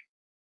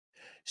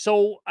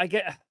 So I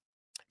get.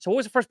 So what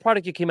was the first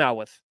product you came out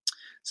with?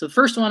 So the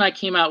first one I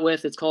came out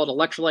with, it's called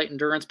Electrolyte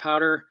Endurance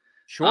Powder.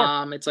 Sure.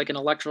 It's like an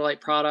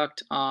electrolyte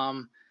product.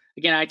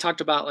 Again, I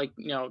talked about, like,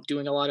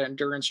 doing a lot of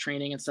endurance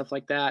training and stuff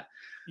like that.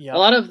 A Yep.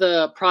 lot of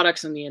the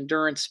products in the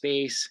endurance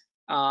space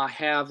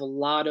have a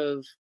lot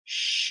of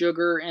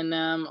sugar in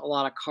them, a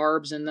lot of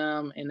carbs in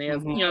them, and they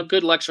have Hmm.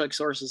 good electrolyte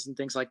sources and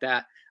things like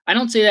that. I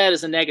don't say that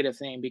as a negative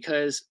thing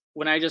because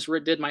when I just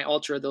did my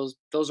ultra, those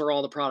are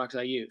all the products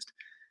I used.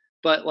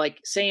 But like,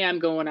 say I'm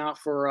going out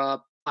for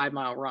a 5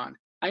 mile run,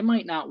 I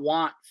might not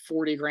want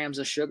 40 grams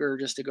of sugar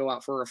just to go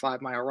out for a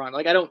 5 mile run.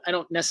 Like, I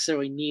don't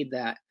necessarily need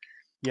that.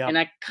 Yep. And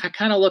I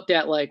kind of looked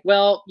at like,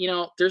 well,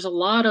 there's a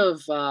lot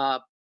of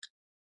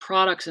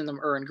products in them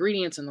or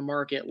ingredients in the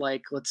market,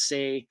 like let's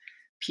say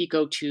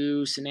Pico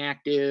 2,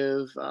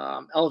 Synactive,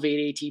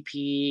 Elevate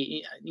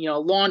ATP,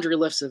 laundry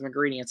lists of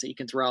ingredients that you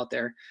can throw out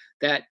there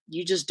that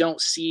you just don't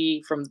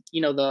see from,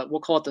 we'll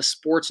call it the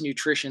sports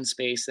nutrition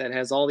space that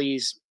has all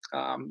these,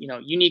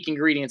 unique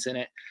ingredients in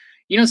it.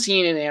 You don't see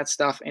any of that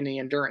stuff in the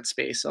endurance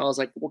space. So I was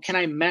like, well, can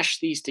I mesh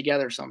these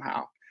together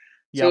somehow?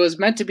 So it Yep. was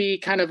meant to be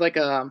kind of like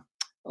a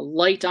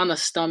light on the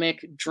stomach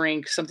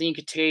drink, something you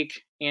could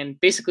take and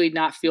basically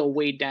not feel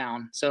weighed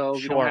down. So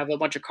you don't Sure. have a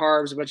bunch of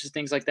carbs, a bunch of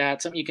things like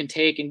that. Something you can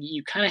take and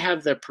you kind of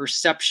have the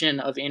perception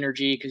of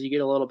energy because you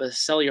get a little bit of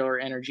cellular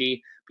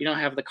energy, but you don't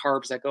have the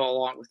carbs that go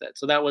along with it.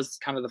 So that was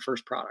kind of the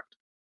first product.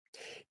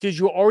 Did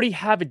you already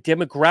have a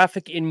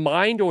demographic in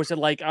mind, or was it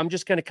like I'm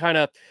just going to kind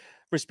of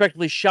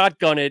respectively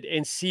shotgun it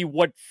and see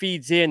what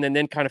feeds in, and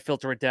then kind of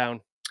filter it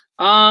down?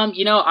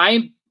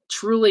 I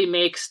truly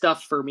make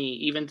stuff for me,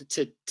 even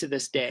to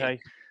this day. Okay.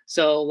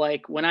 So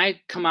like when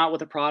I come out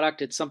with a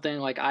product, it's something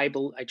like I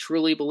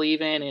truly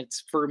believe in.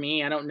 It's for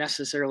me. I don't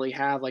necessarily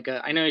have like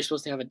I know you're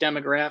supposed to have a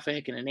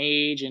demographic and an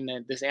age and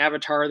this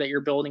avatar that you're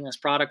building this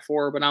product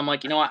for, but I'm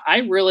like, you know what? I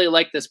really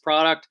like this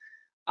product.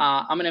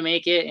 I'm gonna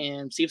make it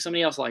and see if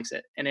somebody else likes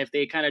it. And if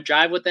they kind of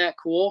jive with that,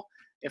 cool.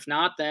 If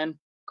not, then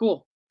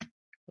cool.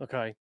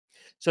 Okay.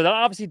 So that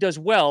obviously does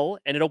well,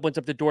 and it opens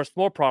up the doors for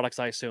more products,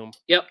 I assume.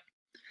 Yep.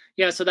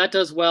 Yeah, so that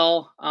does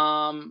well.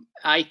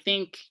 I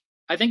think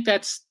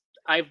that's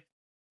I've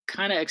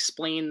kind of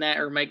explained that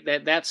or make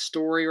that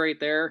story right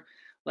there.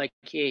 Like,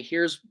 hey,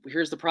 here's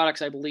the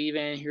products I believe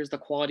in, here's the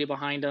quality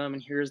behind them,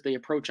 and here's the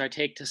approach I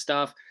take to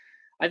stuff.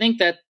 I think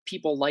that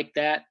people like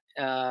that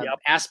Yep.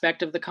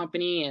 aspect of the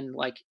company, and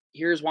like,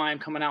 here's why I'm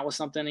coming out with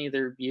something.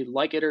 Either you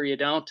like it or you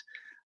don't.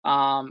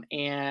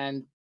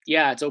 And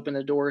yeah, it's opened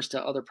the doors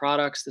to other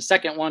products. The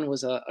second one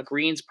was a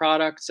greens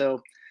product,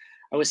 so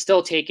I was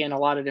still taking a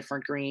lot of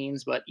different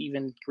greens, but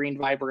even green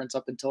vibrance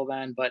up until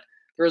then. But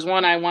there was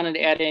one I wanted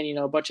to add in,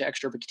 a bunch of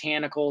extra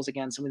botanicals,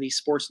 again, some of these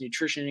sports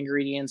nutrition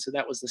ingredients. So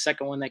that was the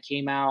second one that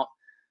came out.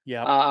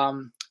 Yep.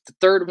 The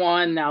third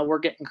one, now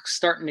we're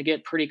starting to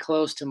get pretty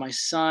close to my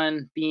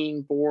son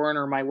being born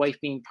or my wife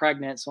being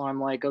pregnant. So I'm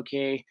like,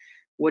 okay,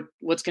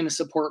 what's going to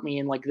support me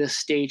in like this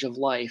stage of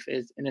life?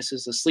 And this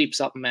is a sleep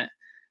supplement.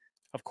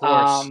 Of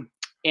course. Um,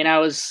 and I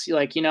was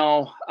like,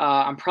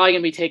 I'm probably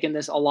gonna be taking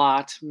this a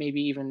lot, maybe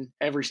even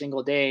every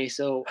single day.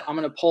 So I'm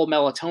gonna pull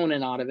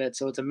melatonin out of it.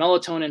 So it's a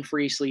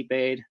melatonin-free sleep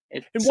aid.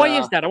 And It's why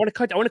is that? I want to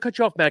cut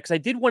you off, Matt, because I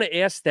did want to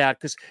ask that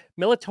because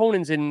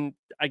melatonin's in,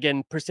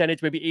 again,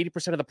 percentage, maybe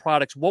 80% of the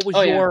products. What was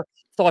oh yeah. your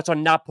thoughts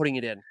on not putting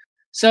it in?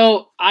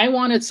 So I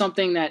wanted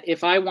something that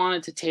if I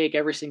wanted to take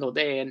every single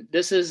day, and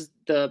this is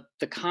the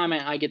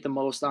comment I get the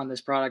most on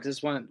this product. This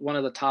is one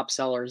of the top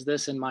sellers.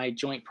 This and my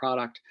joint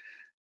product.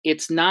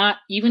 It's not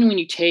even when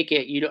you take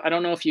it, I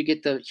don't know if you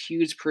get the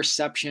huge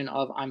perception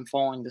of I'm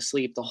falling to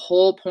sleep. The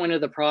whole point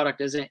of the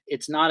product isn't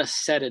it's not a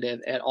sedative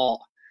at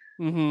all.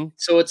 Mm-hmm.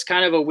 So it's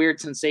kind of a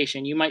weird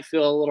sensation. You might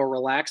feel a little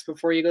relaxed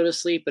before you go to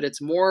sleep, but it's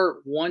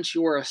more once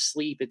you are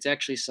asleep, it's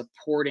actually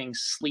supporting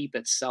sleep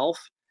itself.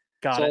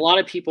 Got So a it. lot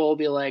of people will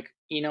be like,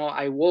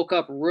 I woke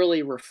up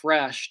really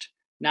refreshed,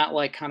 not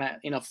like kind of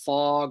in a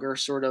fog or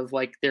sort of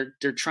like they're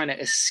trying to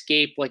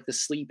escape like the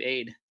sleep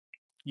aid.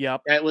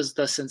 Yep. That was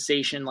the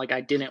sensation, like, I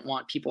didn't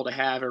want people to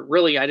have, or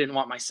really I didn't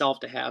want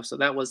myself to have, so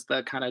that was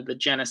the kind of the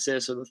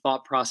genesis or the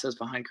thought process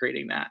behind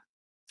creating that.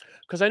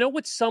 Because I know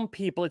with some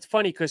people, it's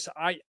funny because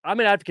I'm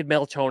an advocate of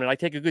melatonin. I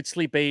take a good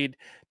sleep aid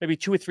maybe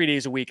 2 or 3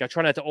 days a week. I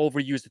try not to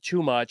overuse it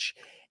too much.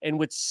 And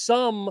with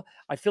some,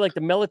 I feel like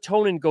the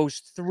melatonin goes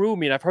through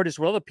me. And I've heard this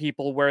with other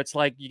people where it's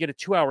like you get a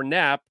 2 hour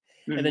nap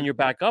and then Mhm. you're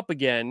back up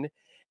again.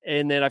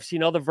 And then I've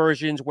seen other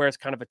versions where it's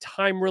kind of a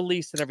time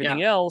release and Yeah.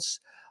 everything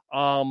else.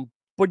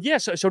 But yeah,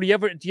 so does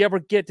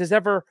it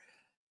ever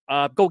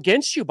go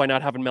against you by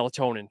not having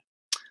melatonin?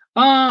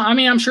 I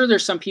mean, I'm sure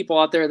there's some people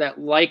out there that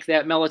like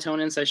that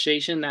melatonin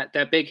sensation,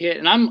 that big hit,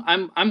 and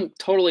I'm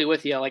totally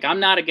with you. Like, I'm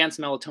not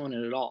against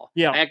melatonin at all.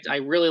 Yeah. I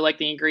really like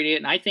the ingredient,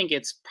 and I think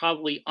it's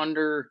probably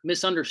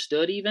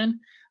misunderstood even.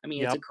 I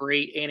mean, it's a Yep.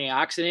 great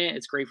antioxidant.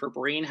 It's great for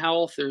brain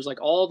health. There's like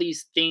all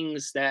these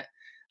things that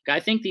I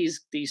think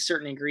these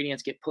certain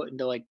ingredients get put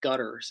into like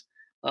gutters.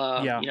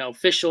 Yeah.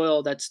 Fish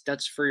oil,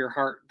 that's for your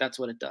heart. That's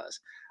what it does.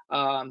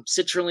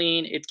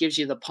 Citrulline, it gives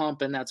you the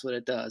pump, and that's what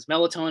it does.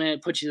 Melatonin,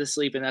 it puts you to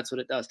sleep, and that's what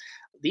it does.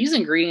 These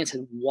ingredients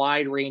have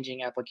wide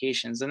ranging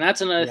applications. And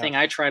that's another Yeah. thing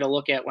I try to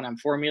look at when I'm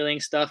formulating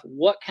stuff.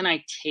 What can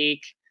I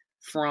take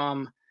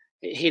from,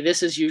 hey,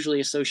 this is usually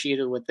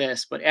associated with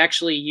this, but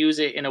actually use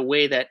it in a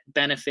way that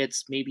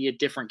benefits maybe a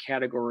different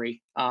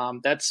category?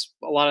 That's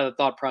a lot of the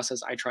thought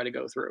process I try to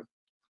go through.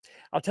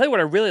 I'll tell you what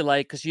I really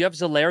like because you have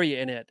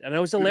Zalaria in it. And I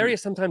know Mhm. Zalaria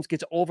sometimes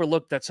gets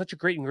overlooked. That's such a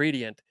great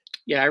ingredient.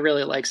 Yeah, I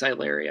really like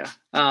Xylaria.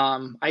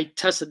 I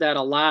tested that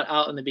a lot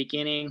out in the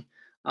beginning.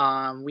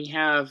 We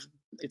have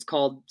it's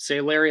called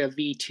Xylaria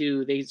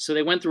V2.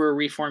 They went through a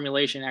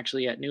reformulation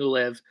actually at New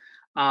Live.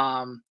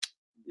 Um,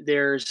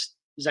 there's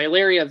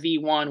Xylaria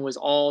V1 was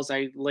all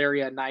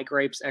Xylaria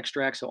nigrapes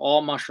extract, so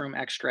all mushroom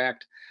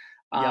extract.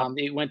 Yep.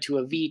 They went to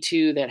a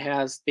V2 that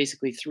has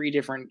basically three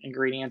different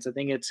ingredients. I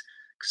think it's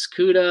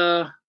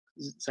Scuda,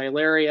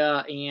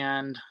 Xylaria,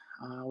 and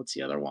what's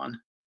the other one?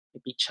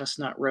 Maybe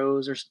chestnut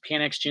rose or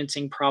Panax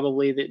ginseng.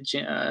 Probably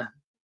that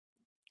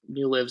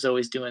New Live's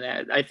always doing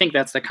that. I think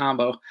that's the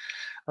combo.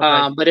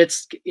 Okay. But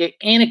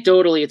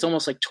anecdotally, it's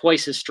almost like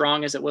twice as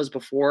strong as it was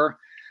before.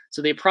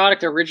 So the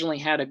product originally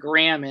had a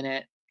gram in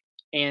it,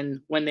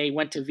 and when they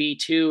went to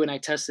V2 and I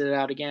tested it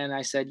out again,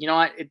 I said, you know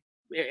what, it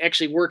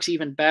actually works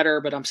even better,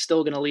 but I'm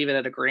still going to leave it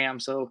at a gram.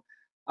 So,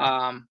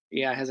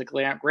 yeah, it has a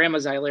gram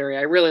of Xylaria.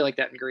 I really like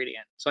that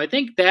ingredient. So I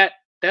think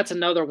that's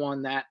another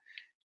one that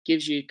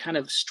gives you kind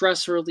of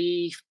stress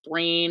relief,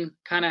 brain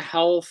kind of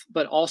health,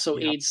 but also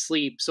Yep. aids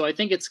sleep. So I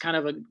think it's kind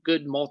of a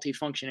good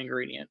multifunction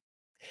ingredient.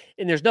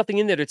 And there's nothing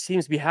in there that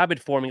seems to be habit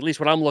forming, at least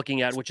what I'm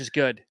looking at, which is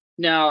good.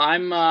 No,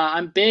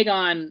 I'm big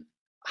on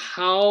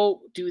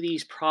how do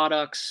these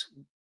products,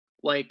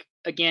 like,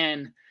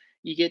 again,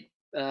 you get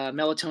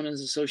melatonin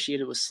is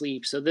associated with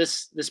sleep. So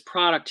this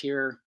product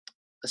here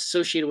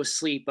associated with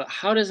sleep, but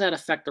how does that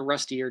affect the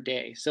rest of your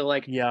day? So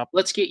like, Yep.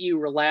 let's get you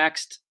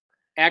relaxed,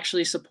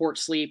 actually support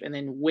sleep, and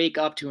then wake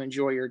up to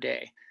enjoy your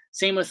day.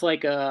 Same with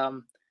like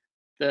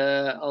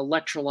the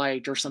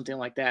electrolyte or something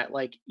like that.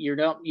 Like you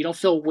don't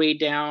feel weighed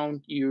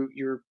down.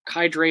 You're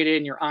hydrated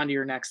and you're on to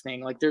your next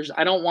thing. Like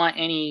I don't want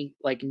any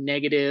like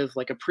negative,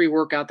 like a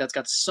pre-workout that's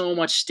got so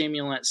much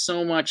stimulant,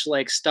 so much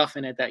like stuff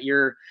in it that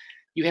you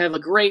have a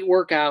great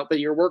workout, but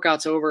your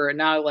workout's over and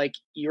now like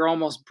your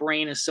almost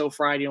brain is so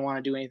fried you don't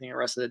want to do anything the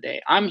rest of the day.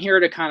 I'm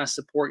here to kind of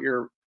support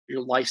your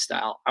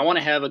lifestyle. I want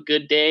to have a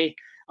good day.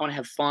 I want to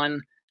have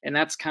fun. And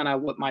that's kind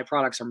of what my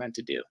products are meant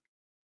to do.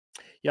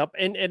 Yep,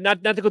 and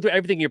not to go through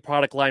everything in your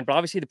product line, but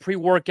obviously the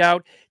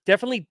pre-workout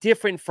definitely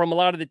different from a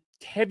lot of the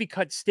heavy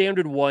cut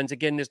standard ones.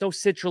 Again, there's no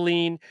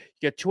citrulline. You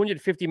get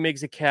 250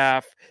 mgs of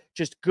calf.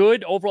 Just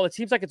good overall. It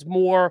seems like it's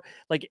more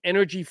like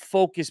energy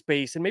focus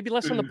based and maybe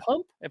less on the Mhm.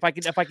 pump. If I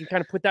can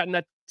kind of put that in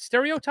that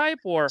stereotype,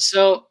 or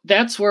So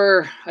that's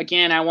where,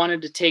 again, I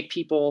wanted to take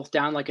people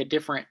down like a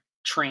different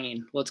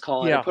train, let's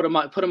call it, or yeah, put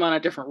them on a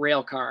different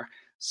rail car.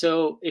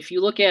 So if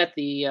you look at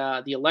the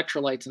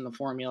electrolytes in the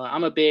formula,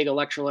 I'm a big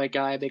electrolyte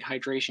guy, a big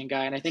hydration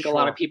guy, and I think a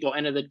lot of sure, people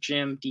enter the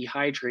gym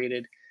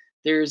dehydrated.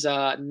 There's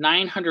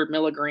 900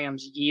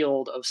 milligrams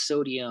yield of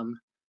sodium,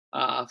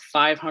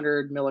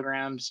 500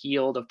 milligrams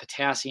yield of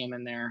potassium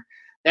in there.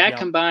 That yeah,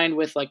 combined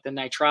with like the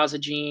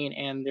nitrosogene,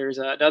 and there's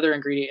another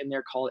ingredient in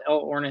there called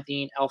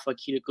L-ornithine alpha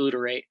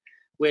ketoglutarate, okay,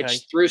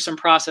 which through some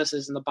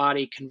processes in the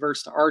body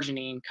converts to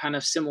arginine, kind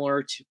of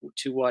similar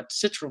to what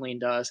citrulline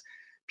does.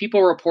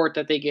 People report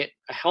that they get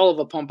a hell of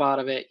a pump out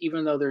of it,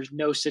 even though there's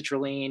no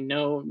citrulline,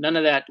 none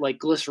of that like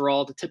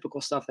glycerol, the typical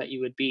stuff that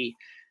you would be.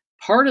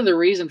 Part of the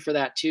reason for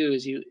that too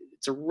is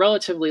it's a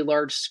relatively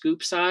large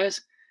scoop size.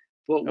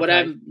 But what okay,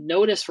 I've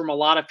noticed from a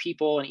lot of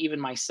people and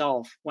even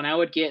myself, when I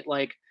would get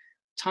like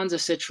tons of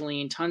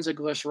citrulline, tons of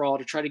glycerol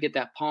to try to get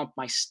that pump,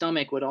 my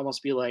stomach would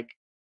almost be like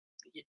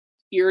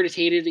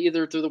irritated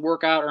either through the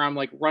workout or I'm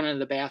like running to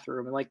the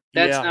bathroom. And like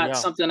that's yeah, not yeah.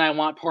 something I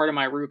want part of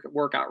my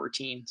workout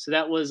routine. So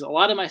that was a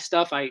lot of my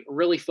stuff. I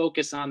really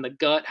focus on the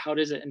gut. How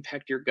does it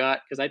impact your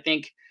gut? Because I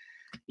think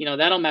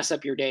that'll mess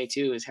up your day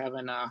too. Is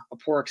having a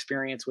poor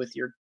experience with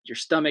your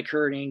stomach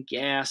hurting,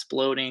 gas,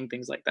 bloating,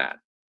 things like that.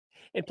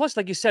 And plus,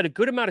 like you said, a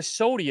good amount of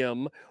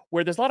sodium,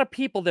 where there's a lot of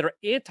people that are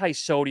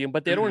anti-sodium,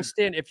 but they don't Mhm.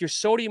 understand if your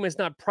sodium is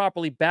not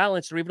properly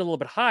balanced or even a little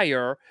bit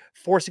higher,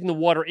 forcing the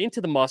water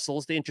into the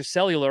muscles, the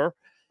intracellular,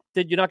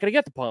 then you're not going to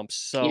get the pumps.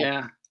 So,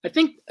 Yeah. I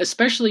think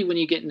especially when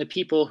you get into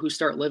people who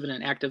start living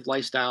an active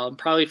lifestyle and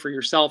probably for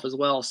yourself as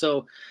well.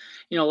 So,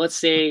 let's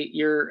say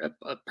you're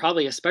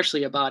probably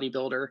especially a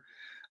bodybuilder.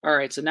 All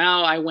right, so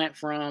now I went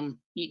from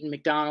eating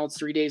McDonald's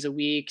 3 days a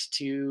week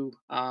to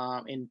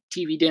in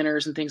TV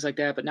dinners and things like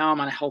that, but now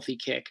I'm on a healthy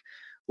kick.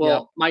 yep.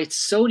 Well, my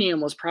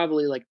sodium was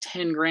probably like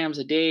 10 grams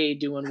a day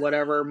doing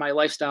whatever my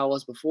lifestyle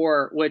was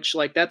before, which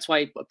like that's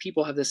why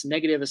people have this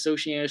negative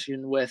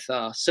association with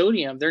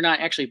sodium. They're not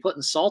actually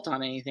putting salt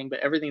on anything, but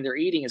everything they're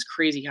eating is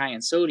crazy high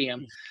in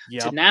sodium.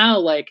 To Yep. now,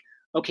 like,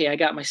 okay, I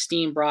got my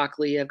steamed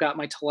broccoli, I've got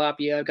my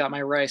tilapia, I've got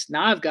my rice.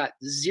 Now I've got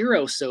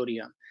zero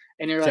sodium.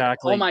 And you're like, oh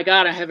Exactly. my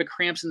God, I'm having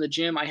cramps in the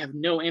gym. I have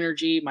no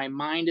energy. My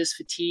mind is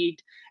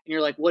fatigued. And you're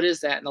like, what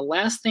is that? And the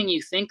last thing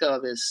you think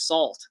of is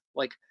salt.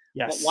 Like,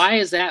 Yes. why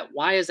is that?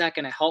 Why is that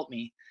going to help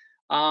me?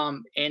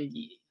 And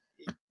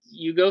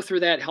you go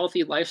through that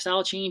healthy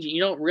lifestyle change and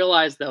you don't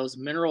realize those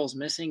minerals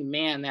missing,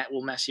 man, that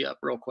will mess you up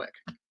real quick.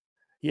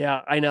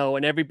 Yeah, I know.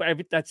 And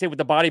that's it with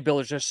the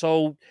bodybuilders. They're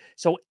so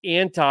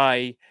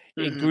anti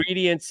Hmm.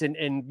 ingredients and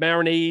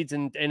marinades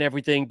and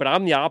everything. But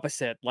I'm the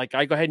opposite. Like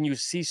I go ahead and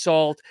use sea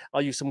salt.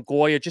 I'll use some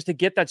Goya just to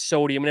get that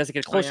sodium. And as I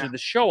get Oh closer yeah. to the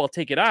show, I'll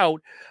take it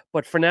out.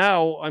 But for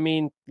now, I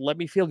mean, let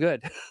me feel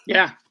good.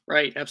 Yeah.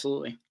 Right.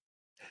 Absolutely.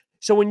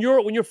 So when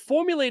you're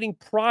formulating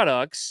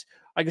products,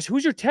 I guess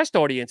who's your test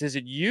audience? Is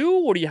it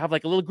you, or do you have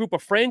like a little group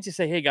of friends? You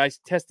say, "Hey guys,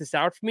 test this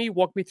out for me.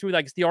 Walk me through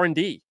like the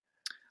R&D."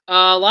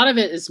 A lot of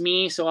it is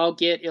me, so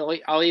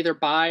I'll either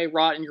buy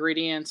raw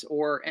ingredients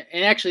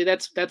and actually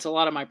that's a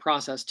lot of my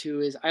process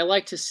too. Is I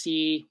like to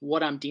see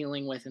what I'm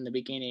dealing with in the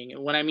beginning,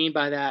 and what I mean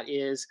by that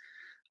is,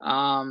 a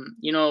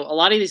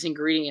lot of these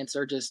ingredients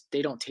are just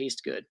they don't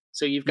taste good.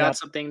 So you've got Yep.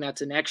 something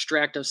that's an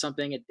extract of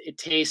something. It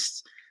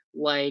tastes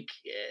like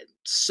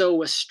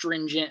so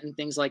astringent and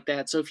things like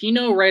that. So if you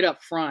know right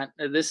up front,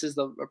 this is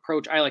the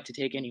approach I like to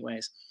take,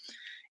 anyways.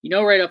 You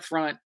know right up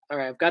front, all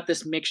right, I've got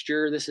this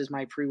mixture. This is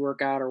my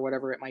pre-workout or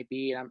whatever it might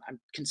be. I'm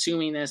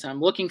consuming this. And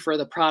I'm looking for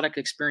the product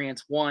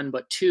experience, one,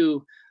 but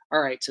two,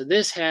 all right, so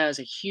this has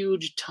a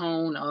huge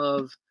tone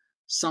of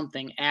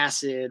something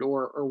acid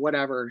or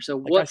whatever. So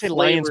Like I what say,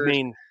 lion's flavors?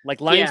 mane.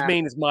 Like lion's Yeah,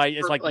 mane is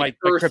like like my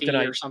earthy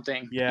or kryptonite.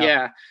 something. Yeah.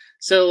 Yeah.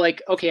 So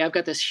like, okay, I've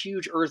got this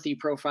huge earthy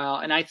profile,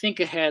 and I think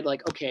ahead,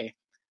 like, okay,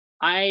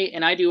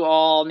 I do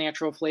all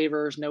natural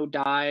flavors, no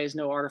dyes,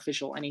 no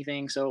artificial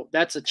anything. So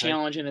that's a Okay.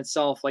 challenge in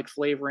itself, like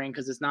flavoring,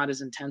 because it's not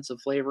as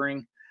intensive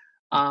flavoring.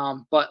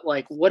 But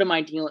like, what do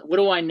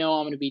I know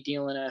I'm going to be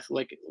dealing with,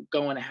 like,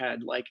 going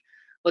ahead? Like,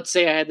 let's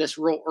say I had this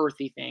real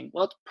earthy thing.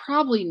 Well, it's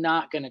probably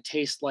not going to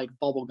taste like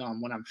bubble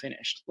gum when I'm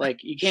finished. Like,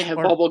 you can't have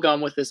Sure. bubble gum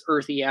with this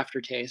earthy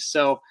aftertaste.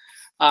 So,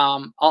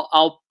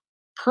 I'll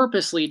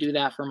purposely do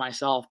that for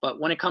myself. But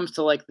when it comes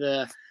to like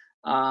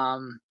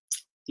um,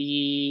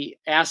 the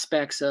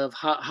aspects of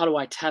how do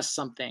I test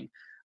something.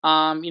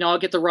 I'll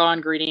get the raw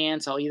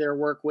ingredients. I'll either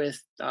work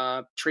with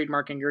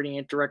trademark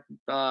ingredient direct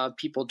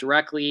people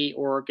directly,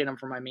 or get them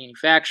from my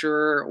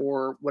manufacturer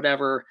or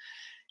whatever.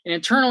 And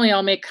internally,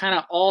 I'll make kind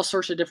of all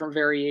sorts of different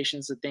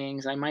variations of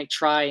things. I might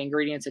try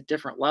ingredients at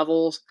different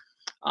levels,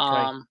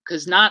 Okay.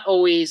 because not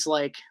always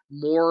like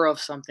more of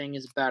something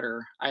is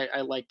better.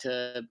 I like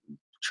to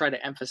try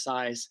to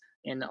emphasize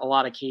in a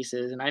lot of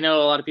cases. And I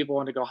know a lot of people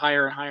want to go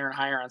higher and higher and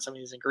higher on some of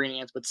these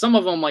ingredients, but some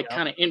of them like Yep.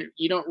 kind of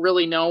you don't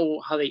really know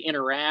how they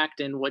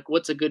interact and like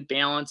what's a good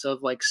balance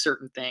of like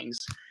certain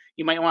things.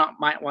 You might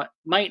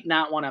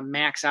not want to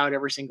max out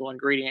every single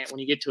ingredient when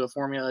you get to a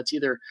formula that's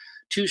either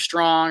too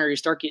strong, or you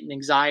start getting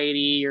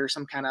anxiety or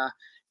some kind of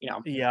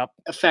Yep.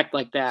 effect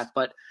like that.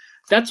 But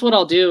that's what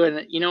I'll do.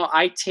 And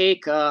I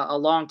take a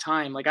long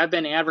time. Like, I've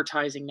been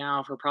advertising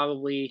now for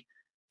probably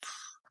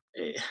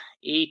eh,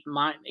 8,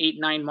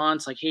 9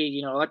 months. Like, hey,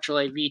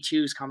 electrolyte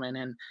V2's coming,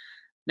 and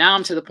now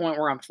I'm to the point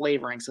where I'm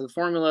flavoring. So the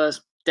formula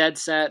is dead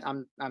set.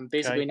 I'm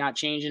basically Okay. not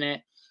changing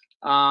it.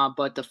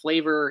 But the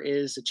flavor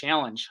is a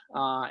challenge,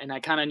 and I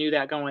kind of knew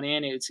that going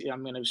in.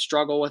 I'm going to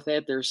struggle with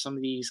it. There's some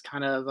of these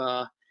kind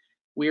of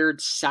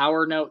weird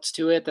sour notes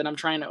to it that I'm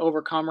trying to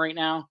overcome right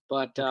now.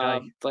 But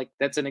Okay. like,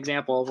 that's an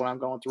example of what I'm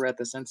going through at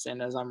this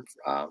instant as I'm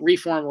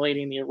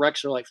reformulating the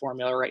electrolyte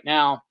formula right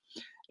now,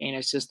 and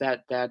it's just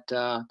that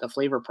the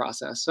flavor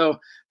process. So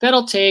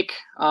that'll take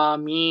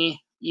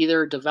me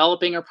either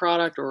developing a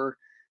product or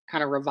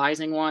kind of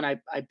revising one.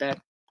 I bet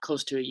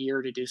close to a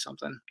year to do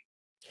something.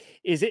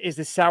 Is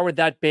the sour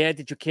that bad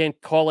that you can't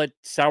call it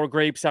sour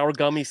grape, sour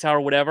gummy,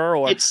 sour whatever?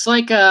 Or It's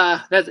like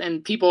that,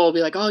 and people will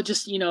be like, "Oh,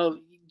 just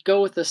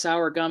go with the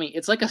sour gummy."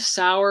 It's like a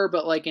sour,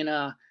 but like in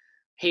a,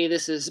 "Hey,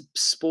 this is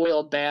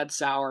spoiled bad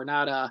sour,"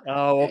 not a,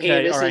 oh, "Hey, okay,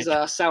 all this is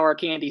right. a sour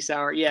candy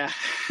sour." Yeah.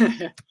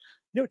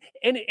 No,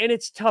 and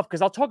it's tough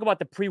because I'll talk about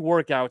the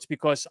pre-workouts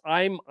because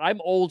I'm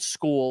old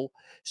school.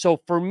 So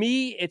for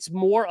me, it's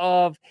more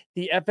of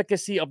the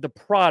efficacy of the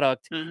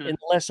product Hmm. and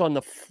less on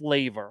the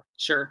flavor.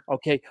 Sure.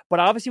 Okay.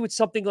 But obviously with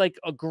something like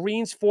a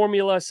greens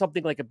formula,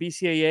 something like a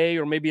BCAA,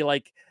 or maybe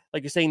like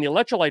you're saying the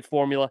electrolyte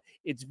formula,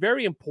 it's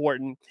very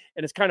important.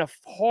 And it's kind of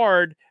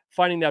hard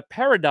finding that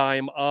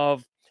paradigm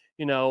of,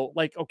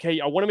 like,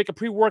 okay, I want to make a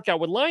pre-workout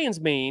with lion's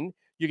mane.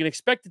 You can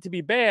expect it to be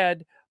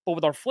bad, but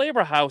with our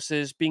flavor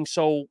houses being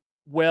so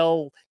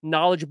well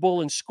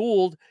knowledgeable and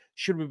schooled,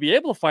 should we be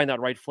able to find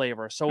that right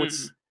flavor? So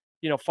it's,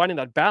 Hmm. finding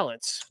that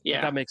balance, if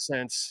Yeah. that makes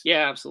sense.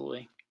 Yeah.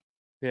 Absolutely.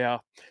 Yeah.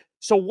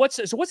 So what's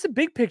the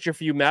big picture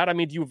for you, Matt? I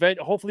mean, do you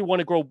hopefully want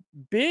to grow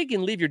big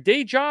and leave your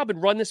day job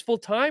and run this full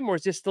time, or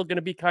is this still going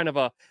to be kind of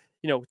a,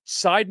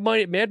 side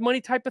money, mad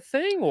money type of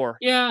thing? Or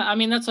Yeah, I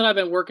mean, that's what I've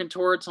been working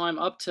towards. So I'm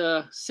up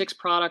to 6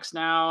 products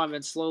now. I've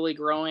been slowly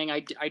growing.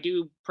 I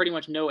do pretty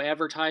much no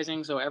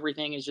advertising, so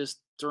everything is just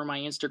through my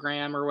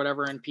Instagram or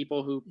whatever, and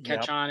people who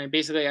catch yep, on. And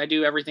basically, I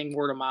do everything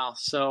word of mouth.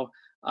 So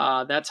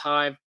that's how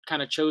I've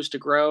kind of chose to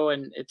grow,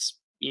 and it's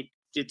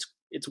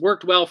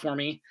worked well for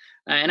me.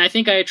 And I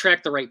think I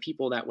attract the right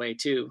people that way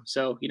too.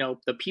 So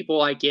the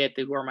people I get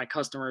who are my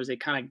customers, they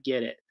kind of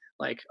get it.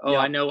 Like, oh,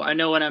 yep. I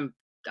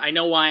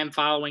know why I'm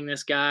following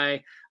this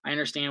guy. I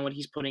understand what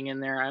he's putting in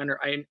there.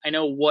 I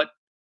know what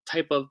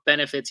type of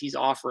benefits he's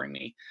offering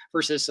me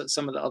versus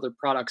some of the other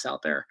products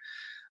out there.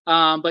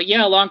 But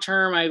yeah, long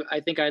term, I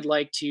think I'd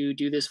like to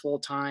do this full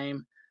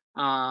time.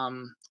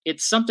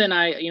 It's something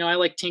I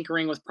like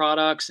tinkering with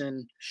products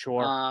and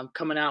Sure.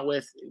 coming out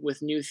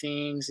with new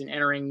things and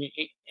entering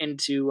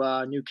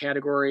into new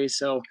categories.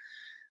 So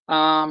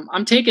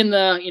I'm taking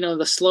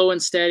the slow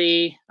and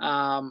steady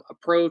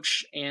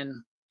approach,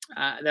 and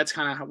that's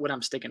kind of what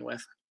I'm sticking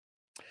with.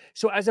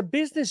 So as a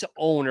business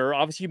owner,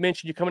 obviously you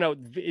mentioned you're coming out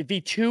with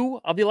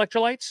V2 of the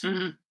electrolytes.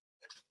 Hmm.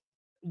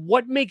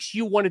 What makes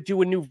you want to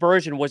do a new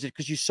version? Was it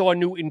because you saw a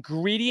new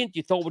ingredient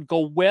you thought would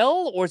go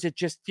well, or is it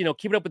just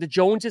keeping up with the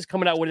Joneses,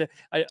 coming out with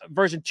a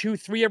version 2,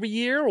 3 every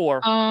year?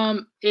 Or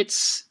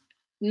It's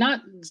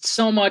not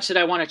so much that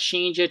I want to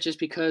change it just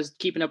because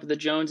keeping up with the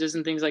Joneses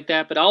and things like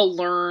that, but I'll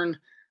learn.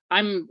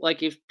 I'm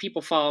like, if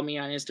people follow me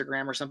on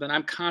Instagram or something,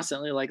 I'm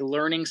constantly like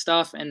learning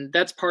stuff. And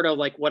that's part of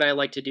like what I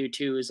like to do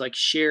too, is like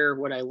share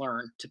what I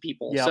learn to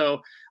people. yeah,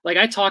 So like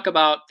I talk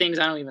about things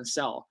I don't even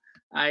sell.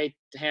 I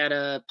had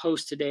a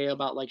post today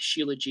about like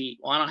Shilajit.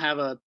 Well, I don't have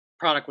a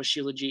product with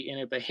Shilajit in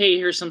it, but hey,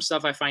 here's some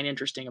stuff I find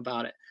interesting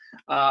about it.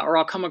 Or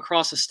I'll come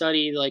across a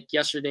study like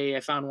yesterday.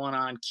 I found one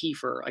on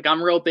kefir. Like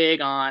I'm real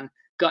big on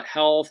gut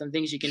health and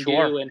things you can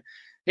sure, do. And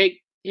hey,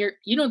 here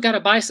you don't got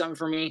to buy something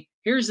for me.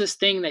 Here's this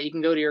thing that you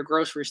can go to your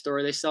grocery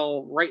store. They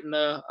sell right in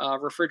the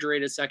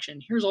refrigerated section.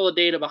 Here's all the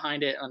data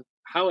behind it on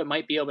how it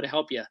might be able to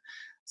help you.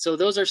 So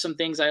those are some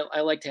things I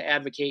like to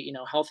advocate.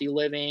 Healthy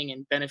living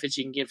and benefits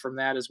you can get from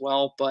that as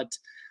well. But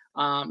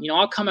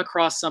I'll come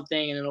across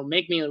something and it'll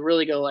make me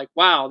really go like,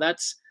 wow,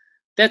 that's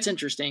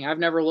interesting. I've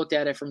never looked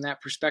at it from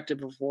that perspective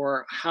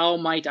before. How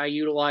might I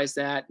utilize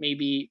that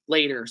maybe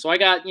later? So I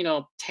got,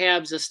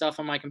 tabs of stuff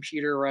on my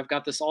computer where I've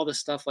got all this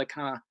stuff like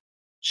kind of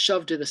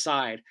shoved to the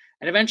side.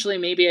 And eventually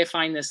maybe I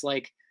find this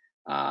like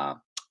uh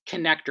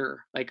connector,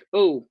 like,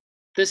 oh,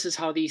 this is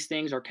how these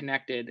things are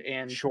connected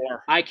and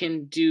sure. I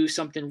can do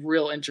something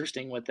real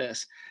interesting with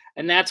this.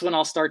 And that's when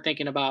I'll start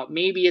thinking about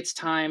maybe it's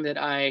time that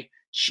I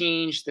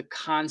change the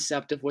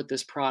concept of what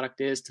this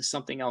product is to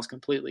something else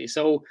completely.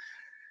 So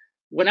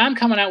when I'm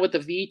coming out with the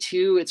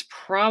V2, it's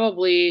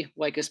probably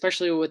like,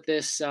 especially with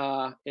this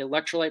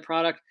electrolyte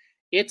product,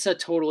 it's a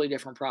totally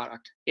different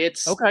product.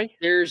 Okay.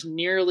 There's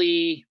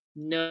nearly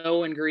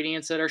no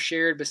ingredients that are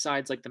shared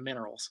besides like the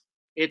minerals.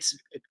 It's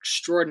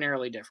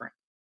extraordinarily different.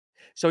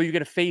 So you're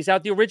gonna phase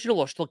out the original,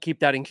 or still keep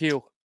that in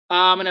queue?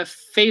 I'm gonna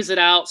phase it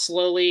out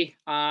slowly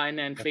and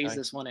then phase Okay.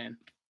 this one in.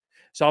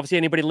 So obviously,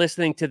 anybody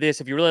listening to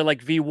this, if you really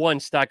like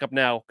V1, stock up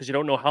now because you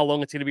don't know how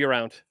long it's gonna be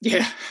around.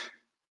 Yeah,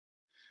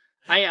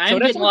 So I'm that's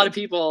getting a all lot of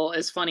good. people.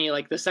 It's funny,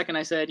 like the second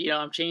I said,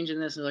 I'm changing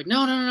this, and they're like,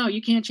 no, no, no, no,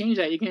 you can't change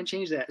that. You can't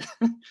change that.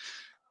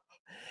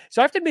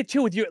 So I have to admit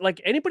too, with you,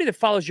 like anybody that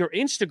follows your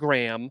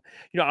Instagram,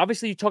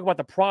 obviously you talk about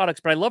the products,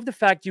 but I love the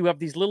fact you have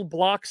these little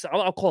blocks.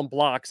 I'll call them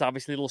blocks,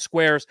 obviously little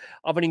squares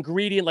of an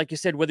ingredient, like you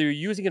said, whether you're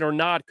using it or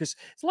not, because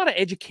it's a lot of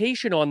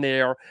education on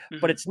there.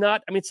 But Mhm. it's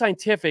not. I mean, it's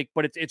scientific,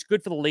 but it's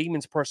good for the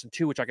layman's person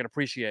too, which I can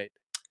appreciate.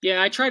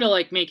 Yeah, I try to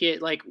like make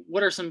it like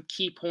what are some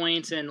key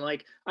points, and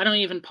like I don't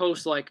even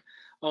post like,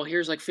 oh,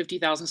 here's like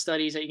 50,000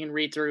 studies that you can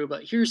read through,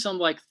 but here's some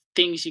like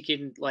things you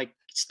can like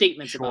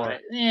statements about Sure.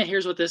 it.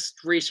 Here's what this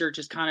research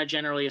is kind of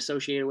generally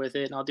associated with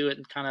it, and I'll do it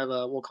in kind of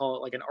a, we'll call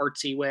it like an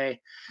artsy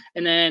way.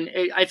 And then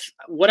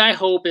what I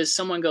hope is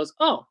someone goes,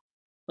 oh,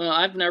 well,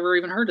 I've never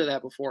even heard of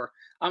that before.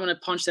 I'm gonna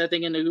punch that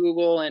thing into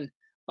Google and,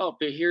 oh,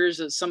 but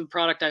here's some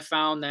product I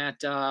found that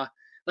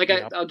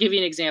Yep. I'll give you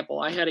an example.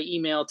 I had an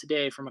email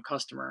today from a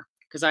customer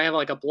because I have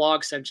like a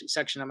blog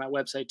section on my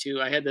website too.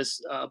 I had this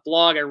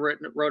blog I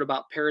wrote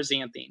about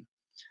paraxanthine.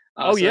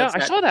 Oh So yeah, that's I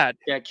that, saw that.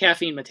 yeah,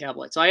 caffeine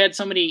metabolite. So I had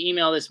somebody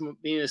email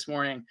me this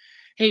morning.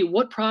 Hey,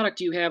 what product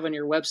do you have on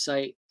your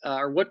website,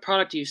 or what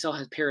product do you sell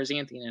has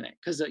paraxanthine in it?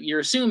 Because you're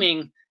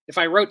assuming if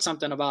I wrote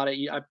something about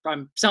it,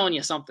 I'm selling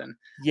you something.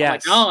 I'm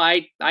like, no,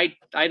 Yes.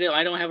 I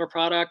don't have a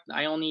product.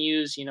 I only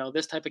use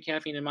this type of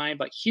caffeine in mine.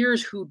 But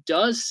here's who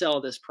does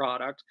sell this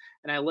product,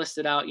 and I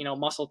listed out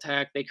Muscle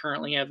Tech. They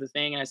currently have the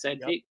thing, and I said,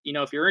 Yep. hey,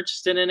 if you're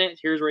interested in it,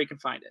 here's where you can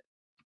find it.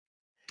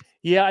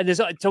 Yeah, and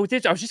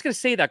I was just gonna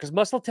say that because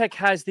Muscle Tech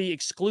has the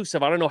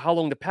exclusive. I don't know how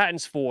long the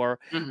patent's for,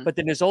 Hmm. but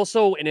then there's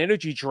also an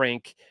energy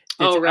drink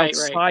that's Oh, right,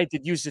 right. outside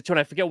that uses it too, and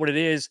I forget what it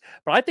is,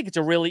 but I think it's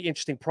a really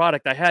interesting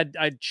product. I had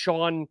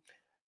Sean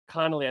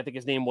Connolly, I think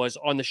his name was,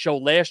 on the show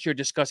last year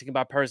discussing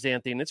about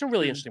paraxanthine. It's a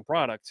really Mhm. interesting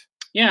product.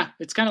 Yeah,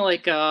 it's kind of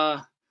like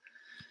I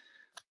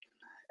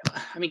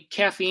mean,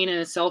 caffeine in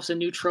itself is a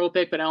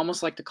nootropic, but I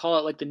almost like to call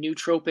it like the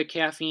nootropic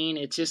caffeine.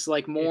 It's just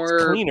like It's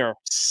more cleaner.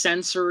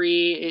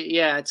 sensory.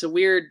 Yeah, it's a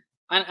weird.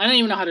 I don't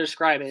even know how to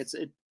describe it.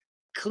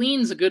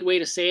 Clean's a good way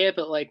to say it,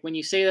 but like when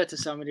you say that to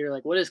somebody, you're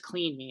like, what does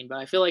clean mean? But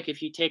I feel like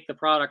if you take the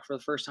product for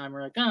the first time,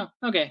 we're like, oh,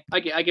 okay, I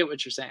get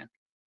what you're saying.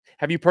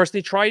 Have you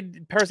personally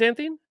tried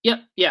paraxanthine? Yep,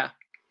 yeah.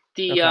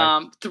 The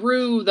Okay.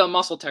 through the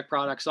Muscle Tech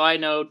product, so I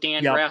know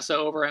Dan Yep. Grassa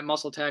over at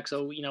Muscle Tech,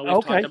 so we've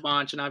talked a Okay.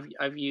 bunch, and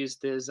I've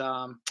used his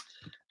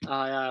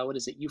what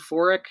is it?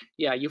 Euphoric?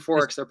 Yeah,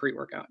 Euphoric's their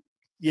pre-workout.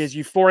 Is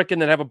euphoric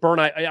and then have a burn.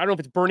 I don't know if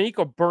it's Burnique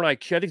or Burn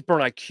IQ. I think it's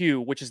Burn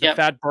IQ, which is the Yep.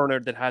 fat burner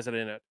that has it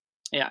in it.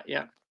 Yeah,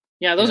 yeah.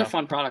 Yeah, those are Yeah.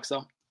 fun products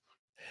though.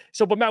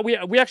 So, but Matt, we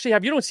actually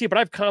have, you don't see it, but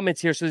I have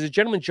comments here. So there's a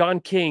gentleman, John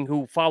King,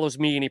 who follows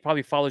me, and he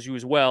probably follows you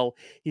as well.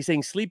 He's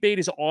saying Sleep Aid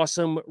is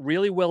awesome,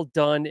 really well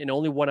done, and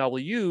only one I will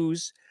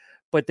use.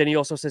 But then he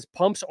also says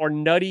pumps are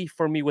nutty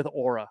for me with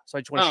Aura. So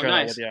I just want to Oh, share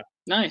that with nice. you.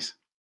 Nice.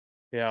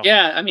 Yeah.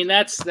 Yeah, I mean,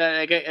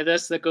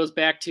 that goes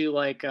back to,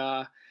 like,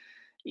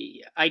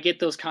 I get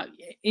those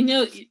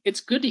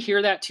it's good to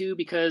hear that too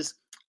because,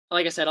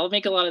 like I said, I'll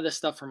make a lot of this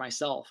stuff for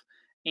myself.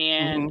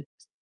 And Mhm.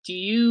 do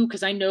you?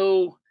 Because I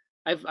know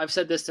I've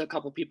said this to a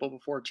couple people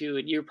before too,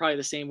 and you're probably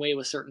the same way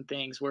with certain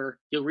things where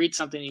you'll read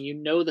something and you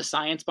know the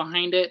science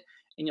behind it,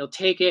 and you'll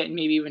take it and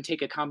maybe even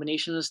take a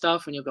combination of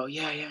stuff, and you'll go,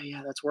 yeah, yeah,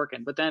 yeah, that's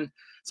working. But then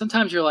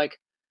sometimes you're like,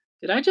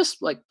 did I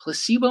just like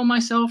placebo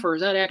myself, or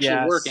is that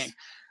actually working? Yes.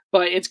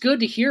 But it's good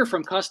to hear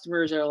from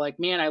customers that are like,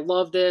 man, I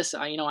love this.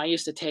 I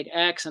used to take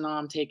X and now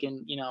I'm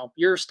taking,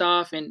 your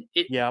stuff. And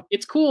Yep.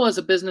 it's cool as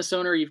a business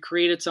owner. You've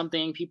created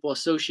something people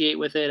associate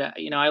with it.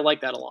 I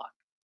like that a lot.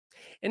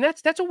 And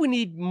that's what we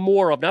need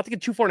more of. Not to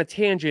get too far on a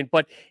tangent,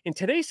 but in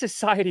today's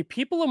society,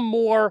 people are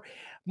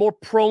more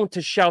prone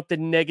to shout the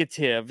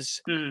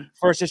negatives Mhm.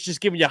 versus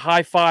just giving you a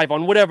high five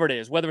on whatever it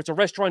is, whether it's a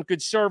restaurant,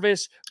 good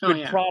service, Oh good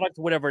yeah. product,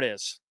 whatever it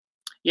is.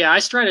 Yeah. I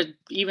started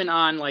even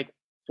on like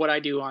what I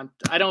do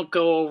I don't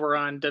go over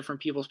on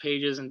different people's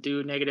pages and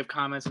do negative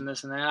comments and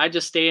this and that. I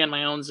just stay in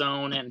my own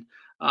zone. And if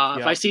I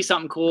Yep. see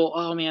something cool,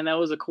 oh man, that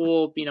was a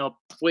cool,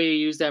 way to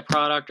use that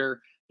product.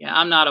 Or yeah,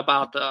 I'm not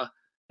about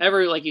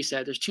like you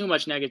said, there's too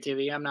much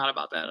negativity. I'm not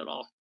about that at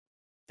all.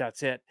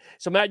 That's it.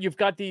 So Matt, you've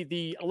got the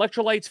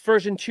electrolytes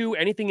version 2.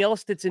 Anything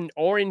else that's in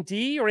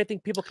R&D or anything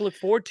people can look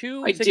forward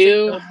to I 6, 8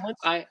 do.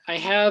 months? I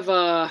have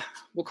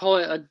we'll call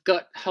it a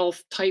gut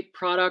health type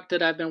product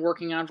that I've been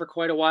working on for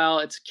quite a while.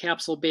 It's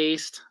capsule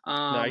based.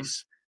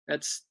 Nice.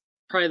 That's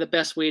probably the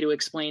best way to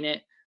explain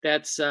it.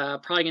 That's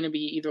probably going to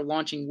be either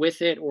launching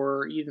with it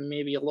or even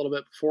maybe a little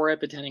bit before it,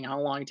 depending on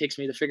how long it takes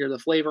me to figure the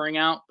flavoring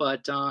out.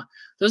 But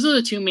those are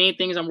the two main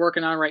things I'm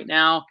working on right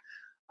now.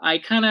 I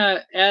kind of,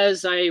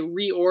 as I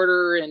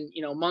reorder and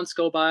months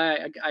go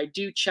by, I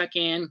do check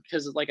in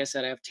because, like I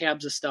said, I have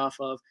tabs of stuff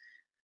of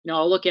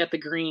I'll look at the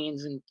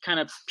greens and kind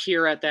of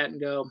peer at that and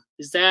go,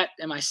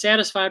 am I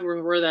satisfied with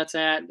where that's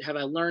at? Have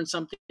I learned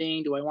something?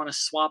 Do I want to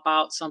swap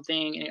out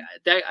something? And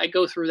that I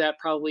go through that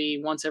probably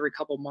once every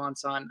couple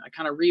months I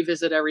kind of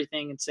revisit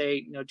everything and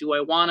say, do I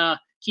want to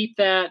keep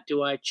that?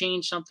 Do I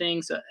change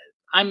something? So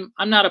I'm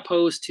not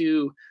opposed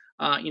to,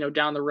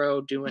 down the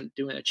road doing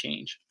a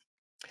change.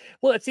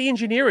 Well, it's the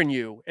engineer in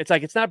you. It's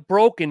like it's not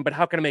broken, but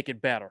how can I make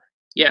it better?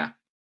 Yeah.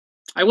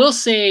 I will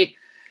say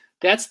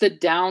that's the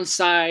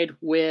downside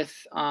with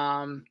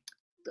uh,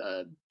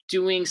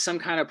 doing some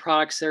kind of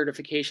product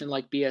certification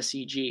like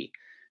BSCG.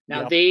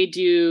 Now Yep. they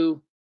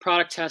do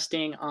product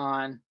testing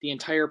on the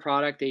entire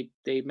product.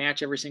 They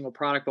match every single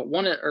product, but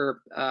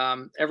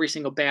every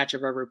single batch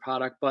of every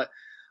product. But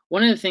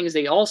one of the things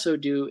they also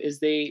do is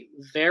they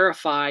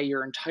verify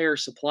your entire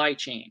supply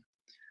chain.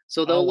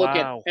 So Oh, they'll look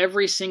at wow.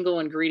 every single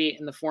ingredient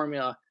in the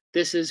formula.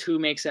 This is who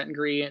makes that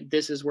ingredient.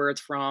 This is where it's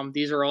from.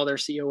 These are all their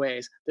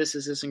COAs. This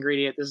is this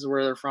ingredient. This is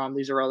where they're from.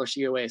 These are all their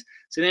COAs.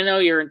 So they know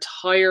your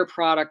entire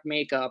product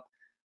makeup,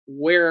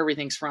 where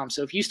everything's from.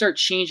 So if you start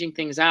changing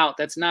things out,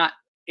 that's not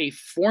a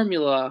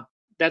formula.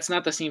 That's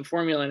not the same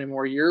formula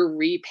anymore. You're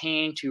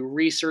repaying to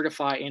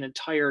recertify an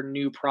entire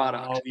new Oh,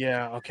 product.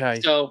 yeah. Okay.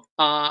 So,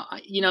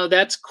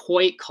 that's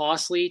quite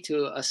costly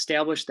to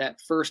establish that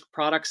first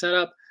product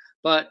setup.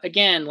 But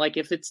again, like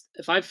if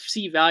I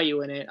see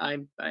value in it,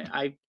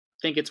 I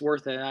think it's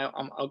worth it.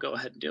 I'll go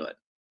ahead and do it.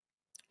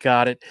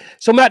 Got it.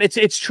 So, Matt,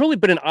 it's truly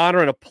been an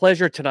honor and a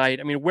pleasure tonight.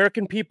 I mean, where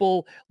can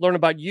people learn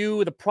about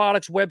you, the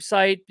products,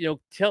 website?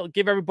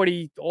 Give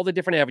everybody all the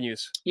different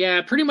avenues.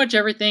 Yeah, pretty much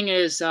everything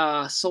is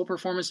Soul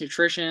Performance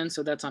Nutrition.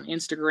 So that's on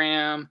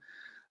Instagram,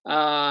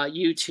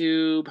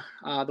 YouTube,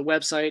 the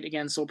website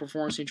again, Soul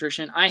Performance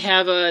Nutrition. I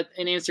have an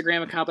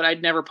Instagram account, but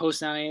I'd never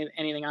post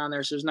anything on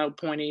there, so there's no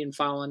point in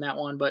following that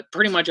one. But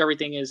pretty much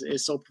everything is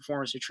Soul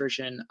Performance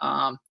Nutrition.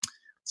 Let's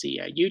see,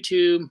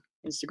 YouTube,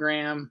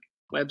 Instagram,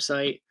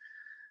 website.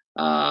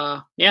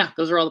 Yeah,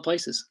 those are all the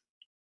places.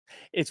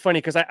 It's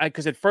funny because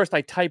at first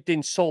I typed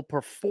in Soul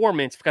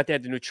Performance, forgot they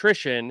had the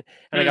nutrition,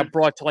 and I Mm. got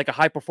brought to like a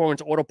high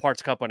performance auto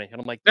parts company, and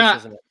I'm like, this Yeah,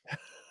 isn't it.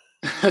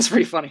 that's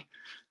pretty funny.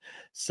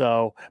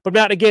 So, but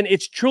Matt, again,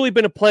 it's truly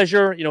been a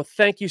pleasure.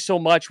 Thank you so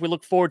much. We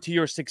look forward to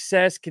your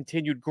success,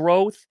 continued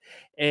growth,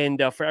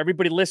 and for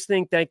everybody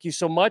listening, thank you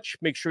so much.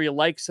 Make sure you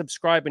like,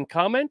 subscribe, and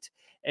comment,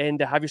 and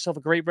have yourself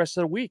a great rest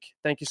of the week.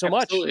 Thank you so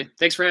much. Absolutely.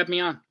 Thanks for having me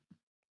on.